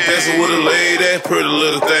girl, I was dancing with a lady. Pretty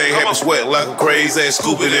little thing, had me sweating like a crazy ass,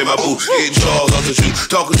 scooping in my boots, getting Charles off the shoe.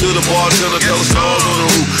 Talking to the bartender, tell the stars on the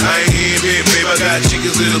roof. I ain't here, babe, I got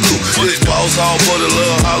chickens in the coop. This boss all for the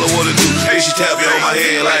love, holler what to do. Hey, she tap me on my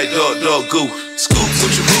head like duck, goo. Scoop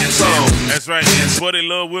with your boots on. That's right, Buddy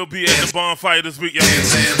Love will be at the bonfire this week, y'all.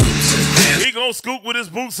 He gon' scoop with his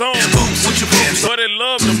boots on. Buddy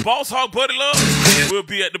Love, the boss hog Buddy Love, will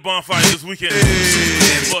be at the bonfire this weekend.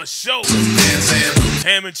 For sure.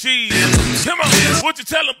 Ham and cheese. Come on, what you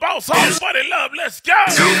tellin' boss hog Buddy Love? Let's go.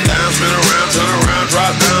 Sit down, spin around, turn around,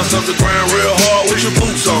 drop down, stuff the ground real hard with your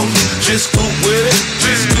boots on. Just scoop with it,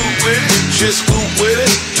 just scoop with it, just scoop with it,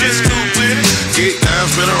 just scoop with it. Get down,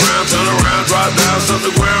 spin around, turn around, drop down, stuff the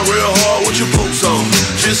ground real hard with your boots on.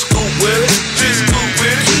 Just scoop with it, just scoop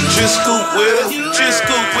with it, just scoop with it, just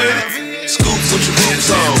scoop with it. Scoop with your boots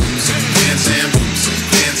on.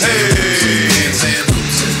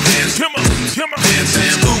 Hey, come on, come on.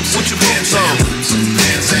 Scoop with your boots on.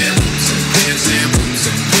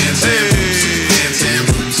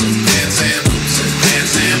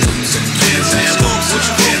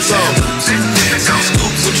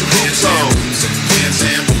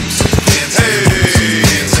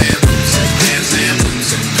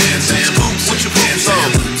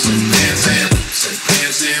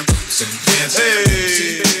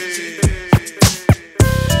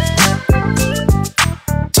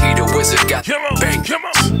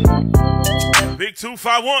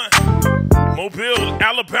 6251. Mobile,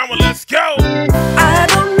 Alabama, let's go. I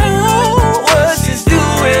don't know what she's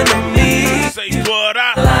doing to me. Say what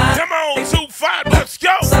I like. Come on, 25, let's go.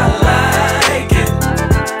 I like it.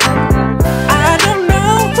 I don't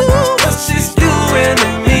know what she's doing to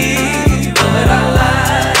me, but I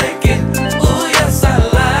like it. Oh yes, I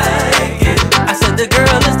like it. I said the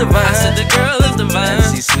girl is divine. I said the girl is divine.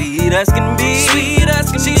 She's sweet as can be. Sweet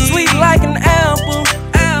as can be. She's sweet like an apple.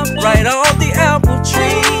 Right off the apple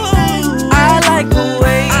tree. I like her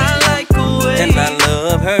way. And I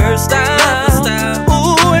love her style.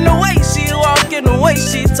 Ooh, and the way she walk and the way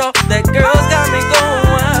she talk, that girl's got me going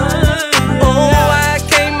wild. Oh, I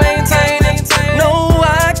can't maintain it. No,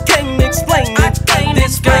 I can't explain it.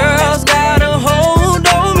 This girl's got a hold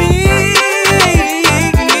on me.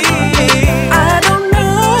 I don't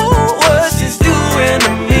know what she's doing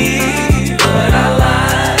to me, but I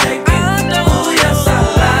like it. Oh, yes, I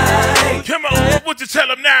like it. Come on, what you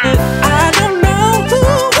tell him now? I don't know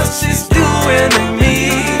what she's doing to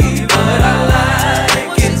me, but I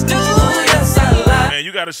like it. Oh, yes, I like it. Man,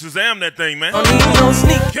 you gotta Shazam that thing, man. Don't need no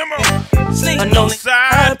sneak. Come on. Sneak. No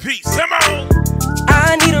side piece. Come on.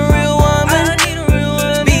 I need a real woman.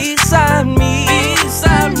 Beside me.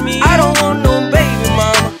 I don't want no baby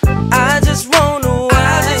mama. I just want a wife.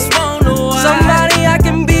 Somebody I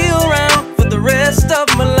can be around for the rest of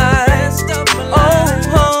my life.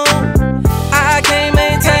 Oh, I can't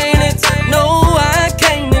maintain it. No, I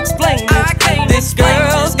can't explain it. This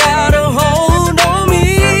girl's got a hold on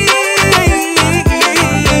me.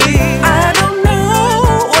 I don't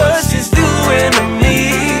know what she's doing to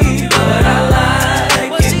me, but I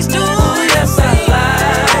like what she's doing. Oh, yes, I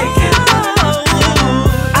like it.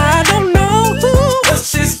 I don't know what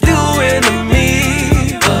she's doing to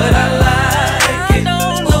me, but I like it.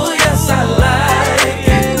 Oh, yes, I like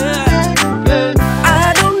it.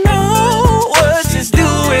 I don't know what she's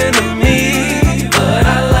doing to me, but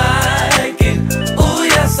I like it. Oh,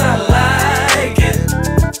 yes, I like it.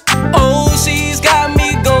 Oh, she's got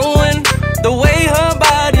me going, the way her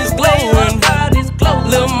body's glowing.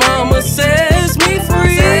 Lil' mama sets me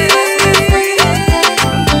free.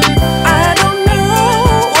 I don't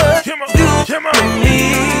know what she's doing to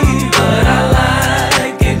me, but I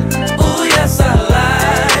like it. Oh, yes, I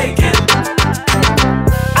like it.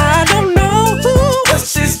 I don't know what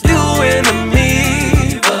she's doing to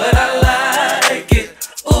me, but I like it.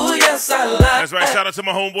 Oh, yes, I like it. That's right, shout out to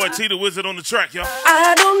my homeboy T the Wizard on the track, y'all.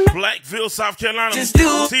 I don't know. Blackville, South Carolina. Just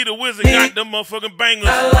do T the Wizard got them motherfucking bangers.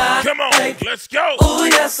 Come on, let's go. Oh,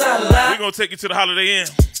 yes, I like We're gonna take you to the Holiday Inn.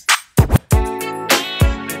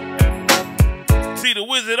 T the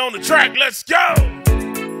Wizard on the track, let's go.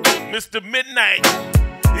 Mr. Midnight,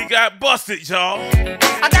 he got busted, y'all.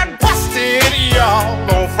 I got busted,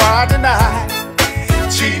 y'all, on Friday night,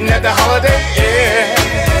 cheating at the Holiday Inn.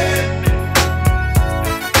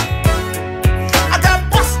 I got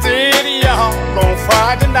busted, y'all, on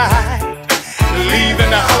Friday night, leaving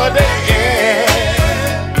the Holiday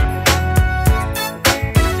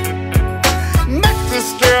Inn. Met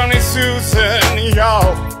this girl named Susan,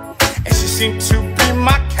 y'all, and she seemed to be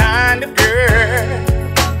my kind of girl.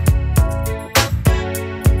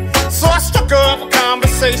 So I struck up a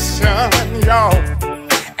conversation, y'all,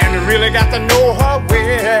 and really got to know her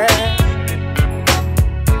well.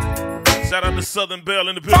 Shout out to Southern Belle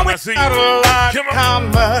in the building, I see you. Got a lot Come in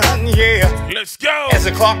on. common, yeah. Let's go. As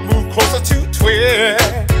the clock moved closer to 12,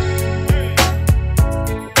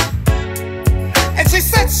 and she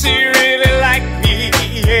said she really liked me,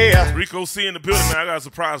 yeah. Rico C in the building, man. I got a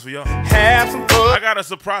surprise for y'all. Have some fun. I got a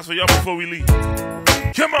surprise for y'all before we leave.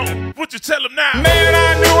 Come on, what you tell them now? Man,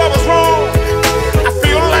 I knew I was wrong. I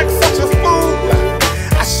feel like such a fool.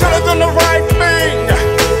 I should have done the right thing.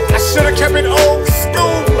 I should have kept it old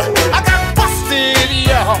school. I got busted,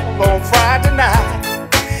 y'all, on Friday night,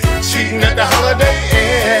 cheating at the Holiday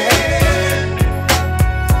Inn.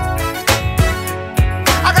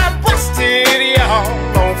 I got busted, y'all,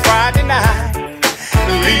 on Friday night,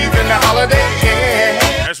 leaving the Holiday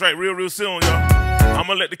Inn. That's right, real soon, y'all. I'm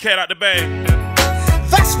gonna let the cat out the bag.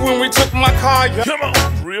 That's when we took my car, y'all. Come on,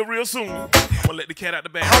 real soon. I'm gonna let the cat out the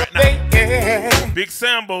bag right now. Yeah. Big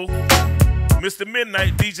Sambo, Mr.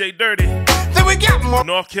 Midnight, DJ Dirty. Then we got more.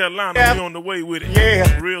 North Carolina, Yeah. we on the way with it.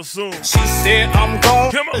 Yeah. Real soon. She said, I'm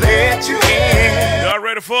gonna Come on. let you in. Y'all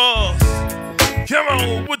ready for us? Come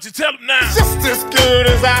on, what you tell them now? Just as good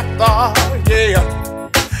as I thought, yeah.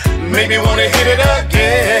 Make me wanna hit it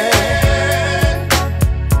again.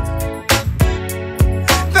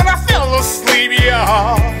 Then I fell asleep,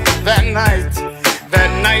 y'all, that night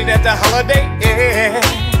at the Holiday Inn.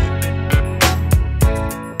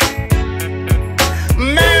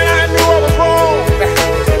 Man, I knew I was wrong.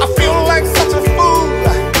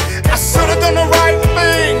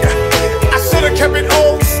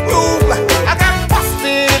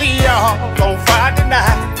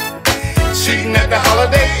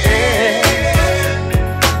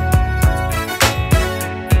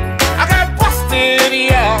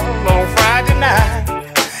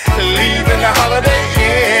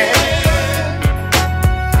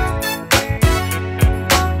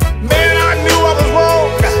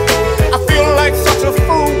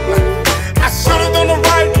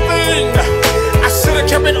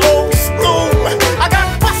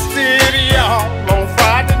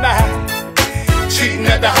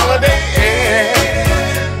 at the Holiday Inn.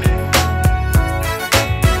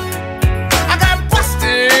 I got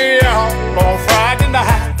busted on Friday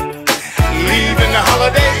night, leaving the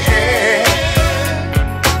Holiday Inn.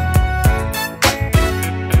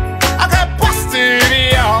 I got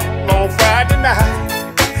busted on Friday night,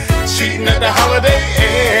 cheating at the Holiday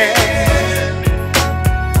Inn.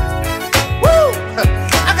 Woo!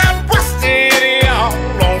 I got busted on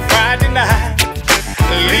Friday night,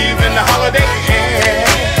 leaving the Holiday Inn.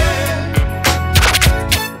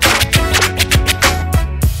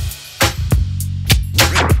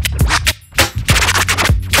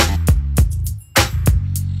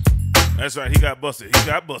 That's right, he got busted. He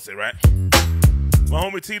got busted, right? My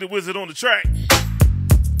homie T the Wizard on the track.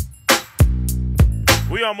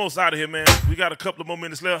 We almost out of here, man. We got a couple of more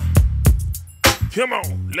minutes left. Come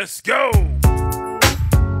on, let's go.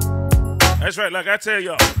 That's right, like I tell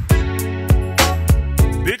y'all.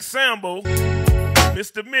 Big Sambo,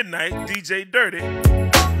 Mr. Midnight, DJ Dirty,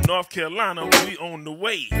 North Carolina, we on the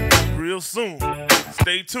way real soon.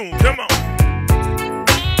 Stay tuned, come on.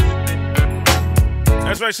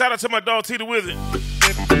 That's right, shout out to my dog T the Wizard.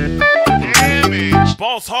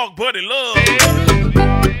 Boss Hog Buddy Love.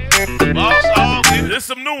 Boss Hog, there's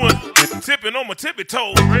some new ones. Tipping on my tippy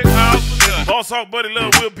toe. Boss Hog Buddy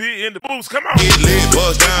Love will be in the booth. Come on. Get lit,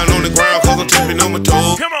 bust down on the ground, cause I'm tipping on my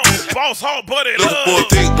toes. Come on, Boss Hog Buddy Love. Look for a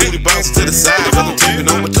thick booty bouncing to the side, cause I'm tipping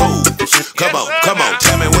on my toes. Come on,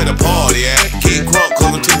 tell me where the party at. Get crunk,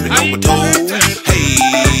 cause I'm tipping on my toes. Hey,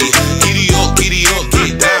 giddy up,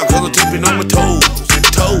 get down, cause I'm tipping on my toes.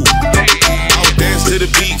 I'll dance to the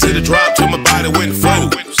beat, to the drop, till my body went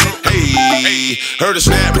froze. Hey, heard a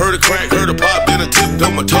snap, heard a crack, heard a pop, then I tipped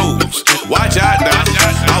on my toes. Watch out now,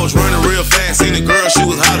 I was running real fast, seen a girl, she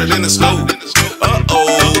was hotter than the snow.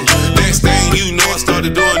 Uh-oh, next thing you know, I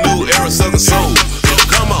started doing new era Southern soul.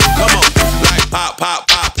 Come on, like pop,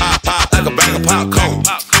 like a bag of popcorn.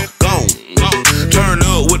 Gone, turn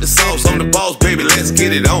up with the sauce, I'm the boss, baby, let's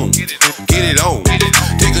get it on. Get it on.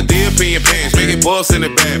 Take a dip in your pants, make it bust in the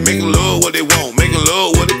back, make them love what they want, make them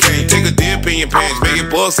love what they can't. Take a dip in your pants, make it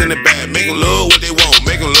bust in the back, make them love what they want,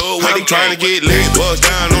 make them love what they can't. I'm trying to get lit, bust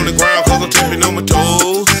down on the ground, cause I'm tipping on my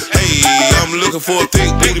toes. Hey, I'm looking for a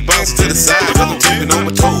thick booty bouncing to the side, cause I'm tipping on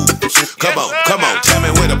my toes. Come on, tell me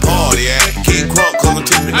where the party at. Get crunk, cause I'm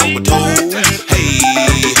tipping on my toes. Hey,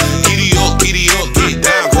 giddy up, get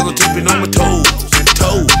down, cause I'm tipping on my toes.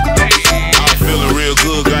 I'm feeling real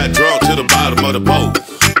good, got drunk to the bottom of the boat.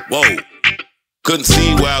 Whoa, couldn't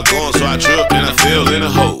see where I was going, so I tripped and I fell in a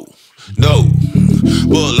hole. No,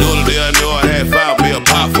 but little did I know I had found me a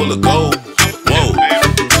pot full of gold. Whoa,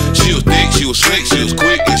 she was thick, she was slick, she was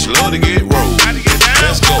quick, and she loved to get rolled.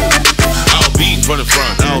 Let's go. I was beating from the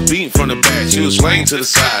front, I was beating from the back. She was swinging to the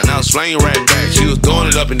side, and I was swinging right back. She was throwing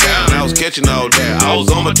it up and down, I was catching all that. I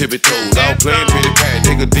was on my tippy toes, I was playing pretty pat.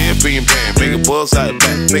 Take a dip in your pants, make it bust out the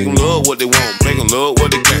back. Make them love what they want, make them love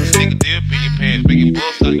what they can. Take a dip in your pants, make it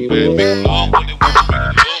bust out the back. Make them love what they want, make them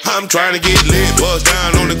love. I'm trying to get lit, bust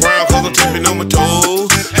down on the ground, cause I'm tipping on my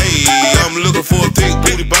toes. Hey, I'm looking for a thick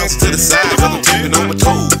booty bouncing to the side, cause I'm tipping on my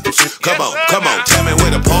toes. Come on, tell me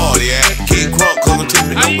where the party at. Get crunk, cause I'm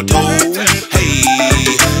tipping on my toes. Hey,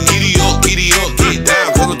 giddy up, get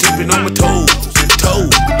down, cause I'm tipping on my toes. Take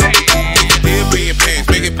a dip in your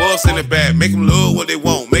pants, make it bust in the back. Make them love what they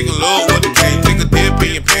want, make them love what they can't. Take a dip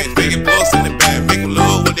in your pants, make it bust in the back. Make them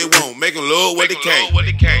love what they want, make them love what they can't.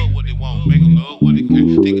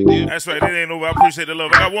 That's right, it ain't over. I appreciate the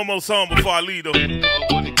love. I got one more song before I leave, though.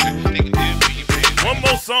 One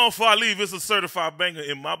more song before I leave. It's a certified banger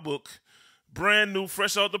in my book. Brand new,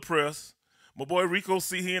 fresh out the press. My boy Rico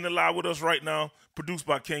C, he in the live with us right now. Produced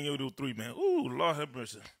by King Yodo 3, man. Ooh, Lord have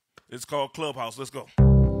mercy. It's called Clubhouse. Let's go.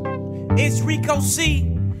 It's Rico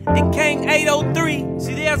C and King 803.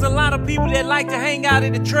 See, there's a lot of people that like to hang out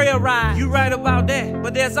at the trail ride. You right about that.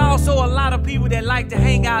 But there's also a lot of people that like to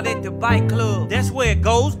hang out at the bike club. That's where it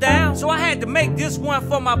goes down. So I had to make this one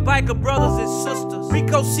for my biker brothers and sisters.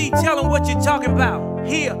 Rico C, tell them what you're talking about.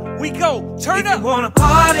 Here we go. Turn up. If you wanna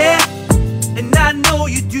party, and I know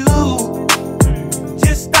you do,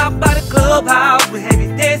 just stop by the clubhouse. We have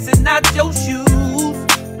you dancing out your shoes.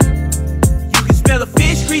 You can smell the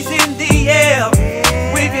fish grease in the air.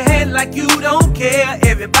 Wave your hand like you don't care.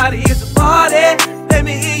 Everybody here's a party. Let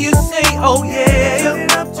me hear you say, oh yeah.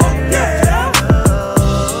 Oh yeah.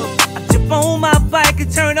 I jump on my bike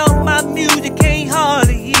and turn up my music, can't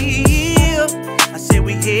hardly hear. I said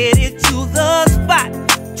we headed to the spot,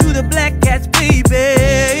 to the Black Cats,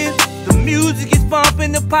 baby. The music is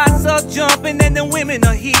bumping, the pots are jumping, and the women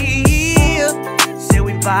are here. Said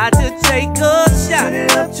we about to take a shot. Turn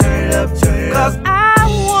it up, turn it up, turn it up. 'Cause I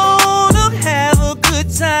wanna have a good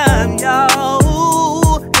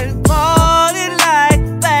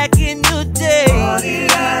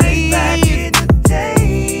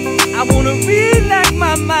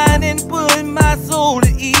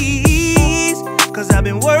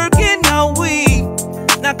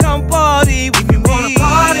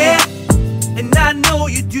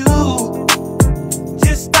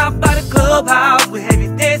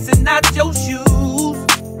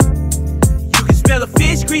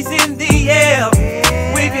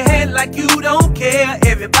like you don't care.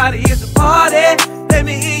 Everybody is a party. Let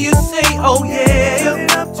me hear you say, oh yeah.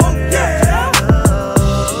 Oh yeah.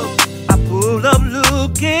 I pull up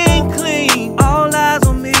looking clean. All eyes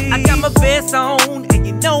on me. I got my vest on, and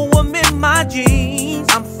you know I'm in my jeans.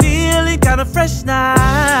 I'm feeling kinda fresh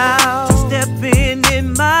now. Just stepping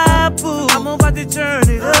in my booth. I'm about to turn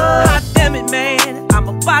it up. God damn it, man. I'm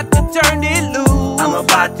about to turn it loose. I'm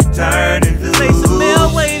about to turn it loose. Say some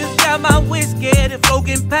mail waiters got my whiskey. The flow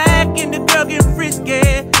getting packed and the girl getting frisky.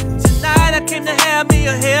 Tonight I came to have me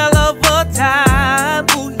a hell of a time.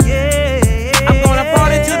 Ooh yeah. I'm gonna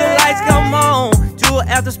party till the lights come on. To an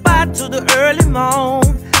after spot till the early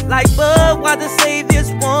morn. Like Bud, why to say this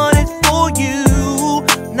one is for you?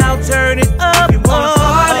 Now turn it up. You wanna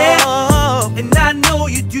party, and I know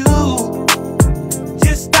you do.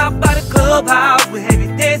 Just stop by the clubhouse with heavy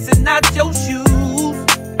dancing out your shoes.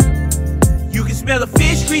 You can smell the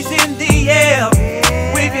fish grease in the air.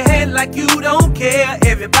 Wave your hand like you don't care.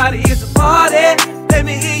 Everybody is a party. Let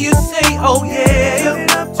me hear you say, oh yeah.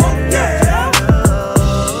 Oh yeah.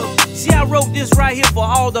 See, I wrote this right here for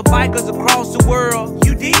all the bikers across the world.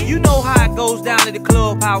 You did? You know how it goes down at the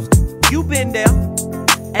clubhouse. You been there.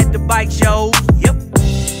 At the bike shows, yep.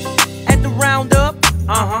 At the roundup,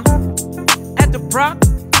 At the prop,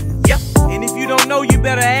 yep. And if you don't know, you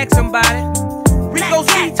better ask somebody. Rico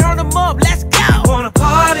C, turn them up, let's go. You wanna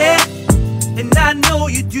party, and I know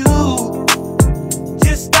you do.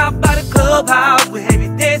 Just stop by the clubhouse with heavy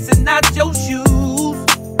dancing out your shoes.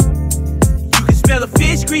 You can smell the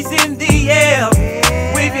fish grease in the air.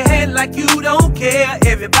 Wave your hand like you don't care.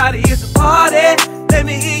 Everybody is a party. Let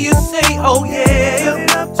me hear you say, oh yeah.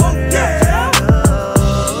 Oh yeah.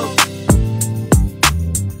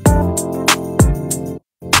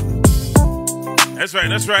 That's right,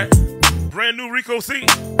 that's right. Brand new Rico C.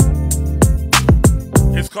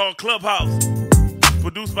 It's called Clubhouse.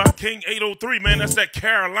 Produced by King 803, man. That's that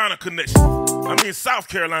Carolina connection. I mean South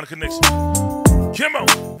Carolina connection. Kimmo,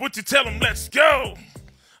 what you tell them? Let's go.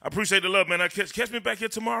 I appreciate the love, man. Catch me back here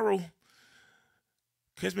tomorrow.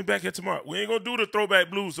 Catch me back here tomorrow. We ain't going to do the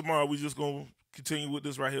throwback blues tomorrow. We just going to continue with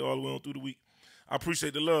this right here all the way on through the week. I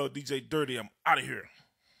appreciate the love, DJ Dirty. I'm out of here.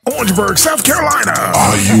 Orangeburg, South Carolina.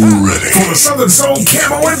 Are you ready for the Southern Soul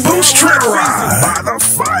Camo and Boost Trail Ride by the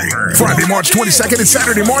Fire? Friday, March 22nd and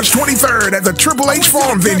Saturday, March 23rd at the Triple H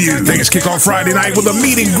Farm venue. Things kick off Friday night with a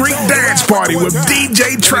meet and greet dance party with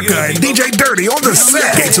DJ Trucker and DJ Dirty on the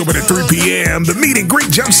set. Gates open at 3 p.m. The meet and greet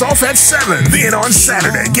jumps off at 7. Then on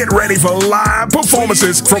Saturday, get ready for live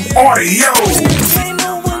performances from Audio,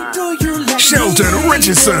 Shelton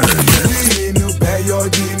Richardson,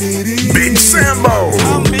 Big Sambo,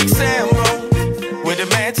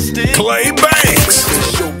 Clay Banks,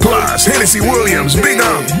 plus Hennessy Williams, Big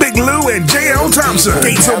Big Lou, and J.L. Thompson.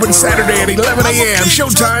 Gates open Saturday at 11 a.m.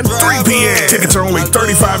 Showtime 3 p.m. Tickets are only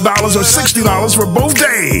 $35 or $60 for both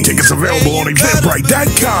days. Tickets available on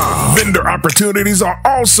Eventbrite.com. Vendor opportunities are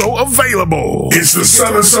also available. It's the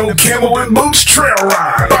Southern Soul Camo and Boots Trail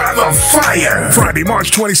Ride by the Fire. Friday,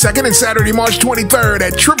 March 22nd and Saturday, March 23rd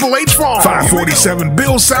at Triple H Farm, 547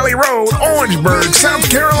 Bill Sally Road, Orangeburg, South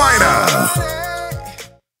Carolina.